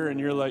you're here and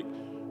you're like,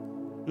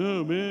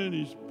 oh man,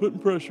 he's putting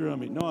pressure on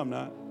me. No, I'm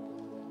not.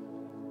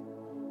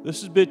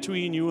 This is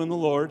between you and the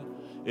Lord.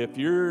 If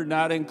you're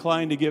not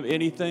inclined to give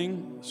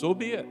anything, so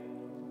be it.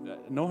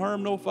 No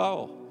harm, no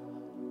foul.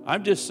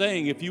 I'm just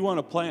saying, if you want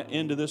to plant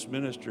into this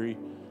ministry,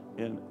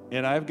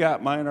 and I've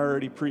got mine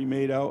already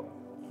pre-made out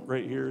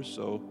right here,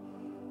 so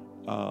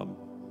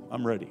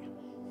I'm ready.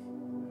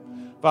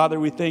 Father,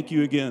 we thank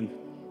you again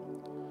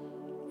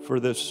for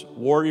this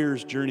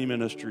Warrior's Journey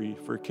ministry,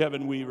 for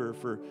Kevin Weaver,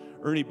 for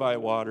Ernie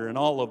Bywater, and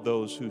all of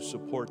those who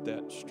support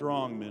that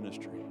strong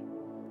ministry.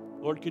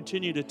 Lord,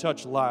 continue to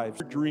touch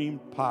lives, dream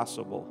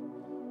possible.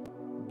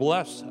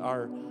 Bless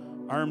our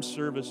armed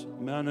service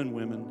men and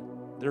women,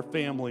 their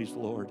families,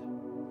 Lord,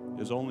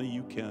 as only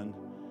you can.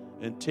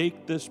 And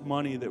take this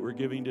money that we're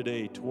giving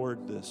today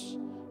toward this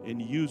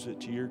and use it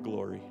to your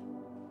glory.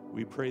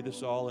 We pray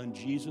this all in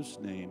Jesus'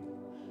 name.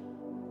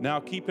 Now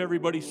keep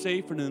everybody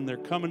safe, and then they're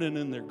coming in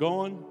and they're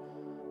going.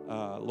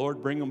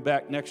 Lord, bring them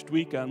back next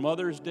week on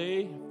Mother's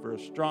Day for a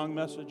strong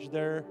message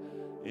there.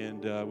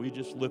 And we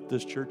just lift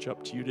this church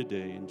up to you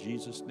today. In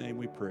Jesus' name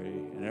we pray.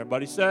 And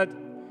everybody said,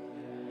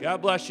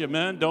 God bless you,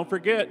 man. Don't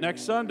forget,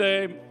 next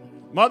Sunday,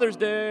 Mother's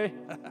Day.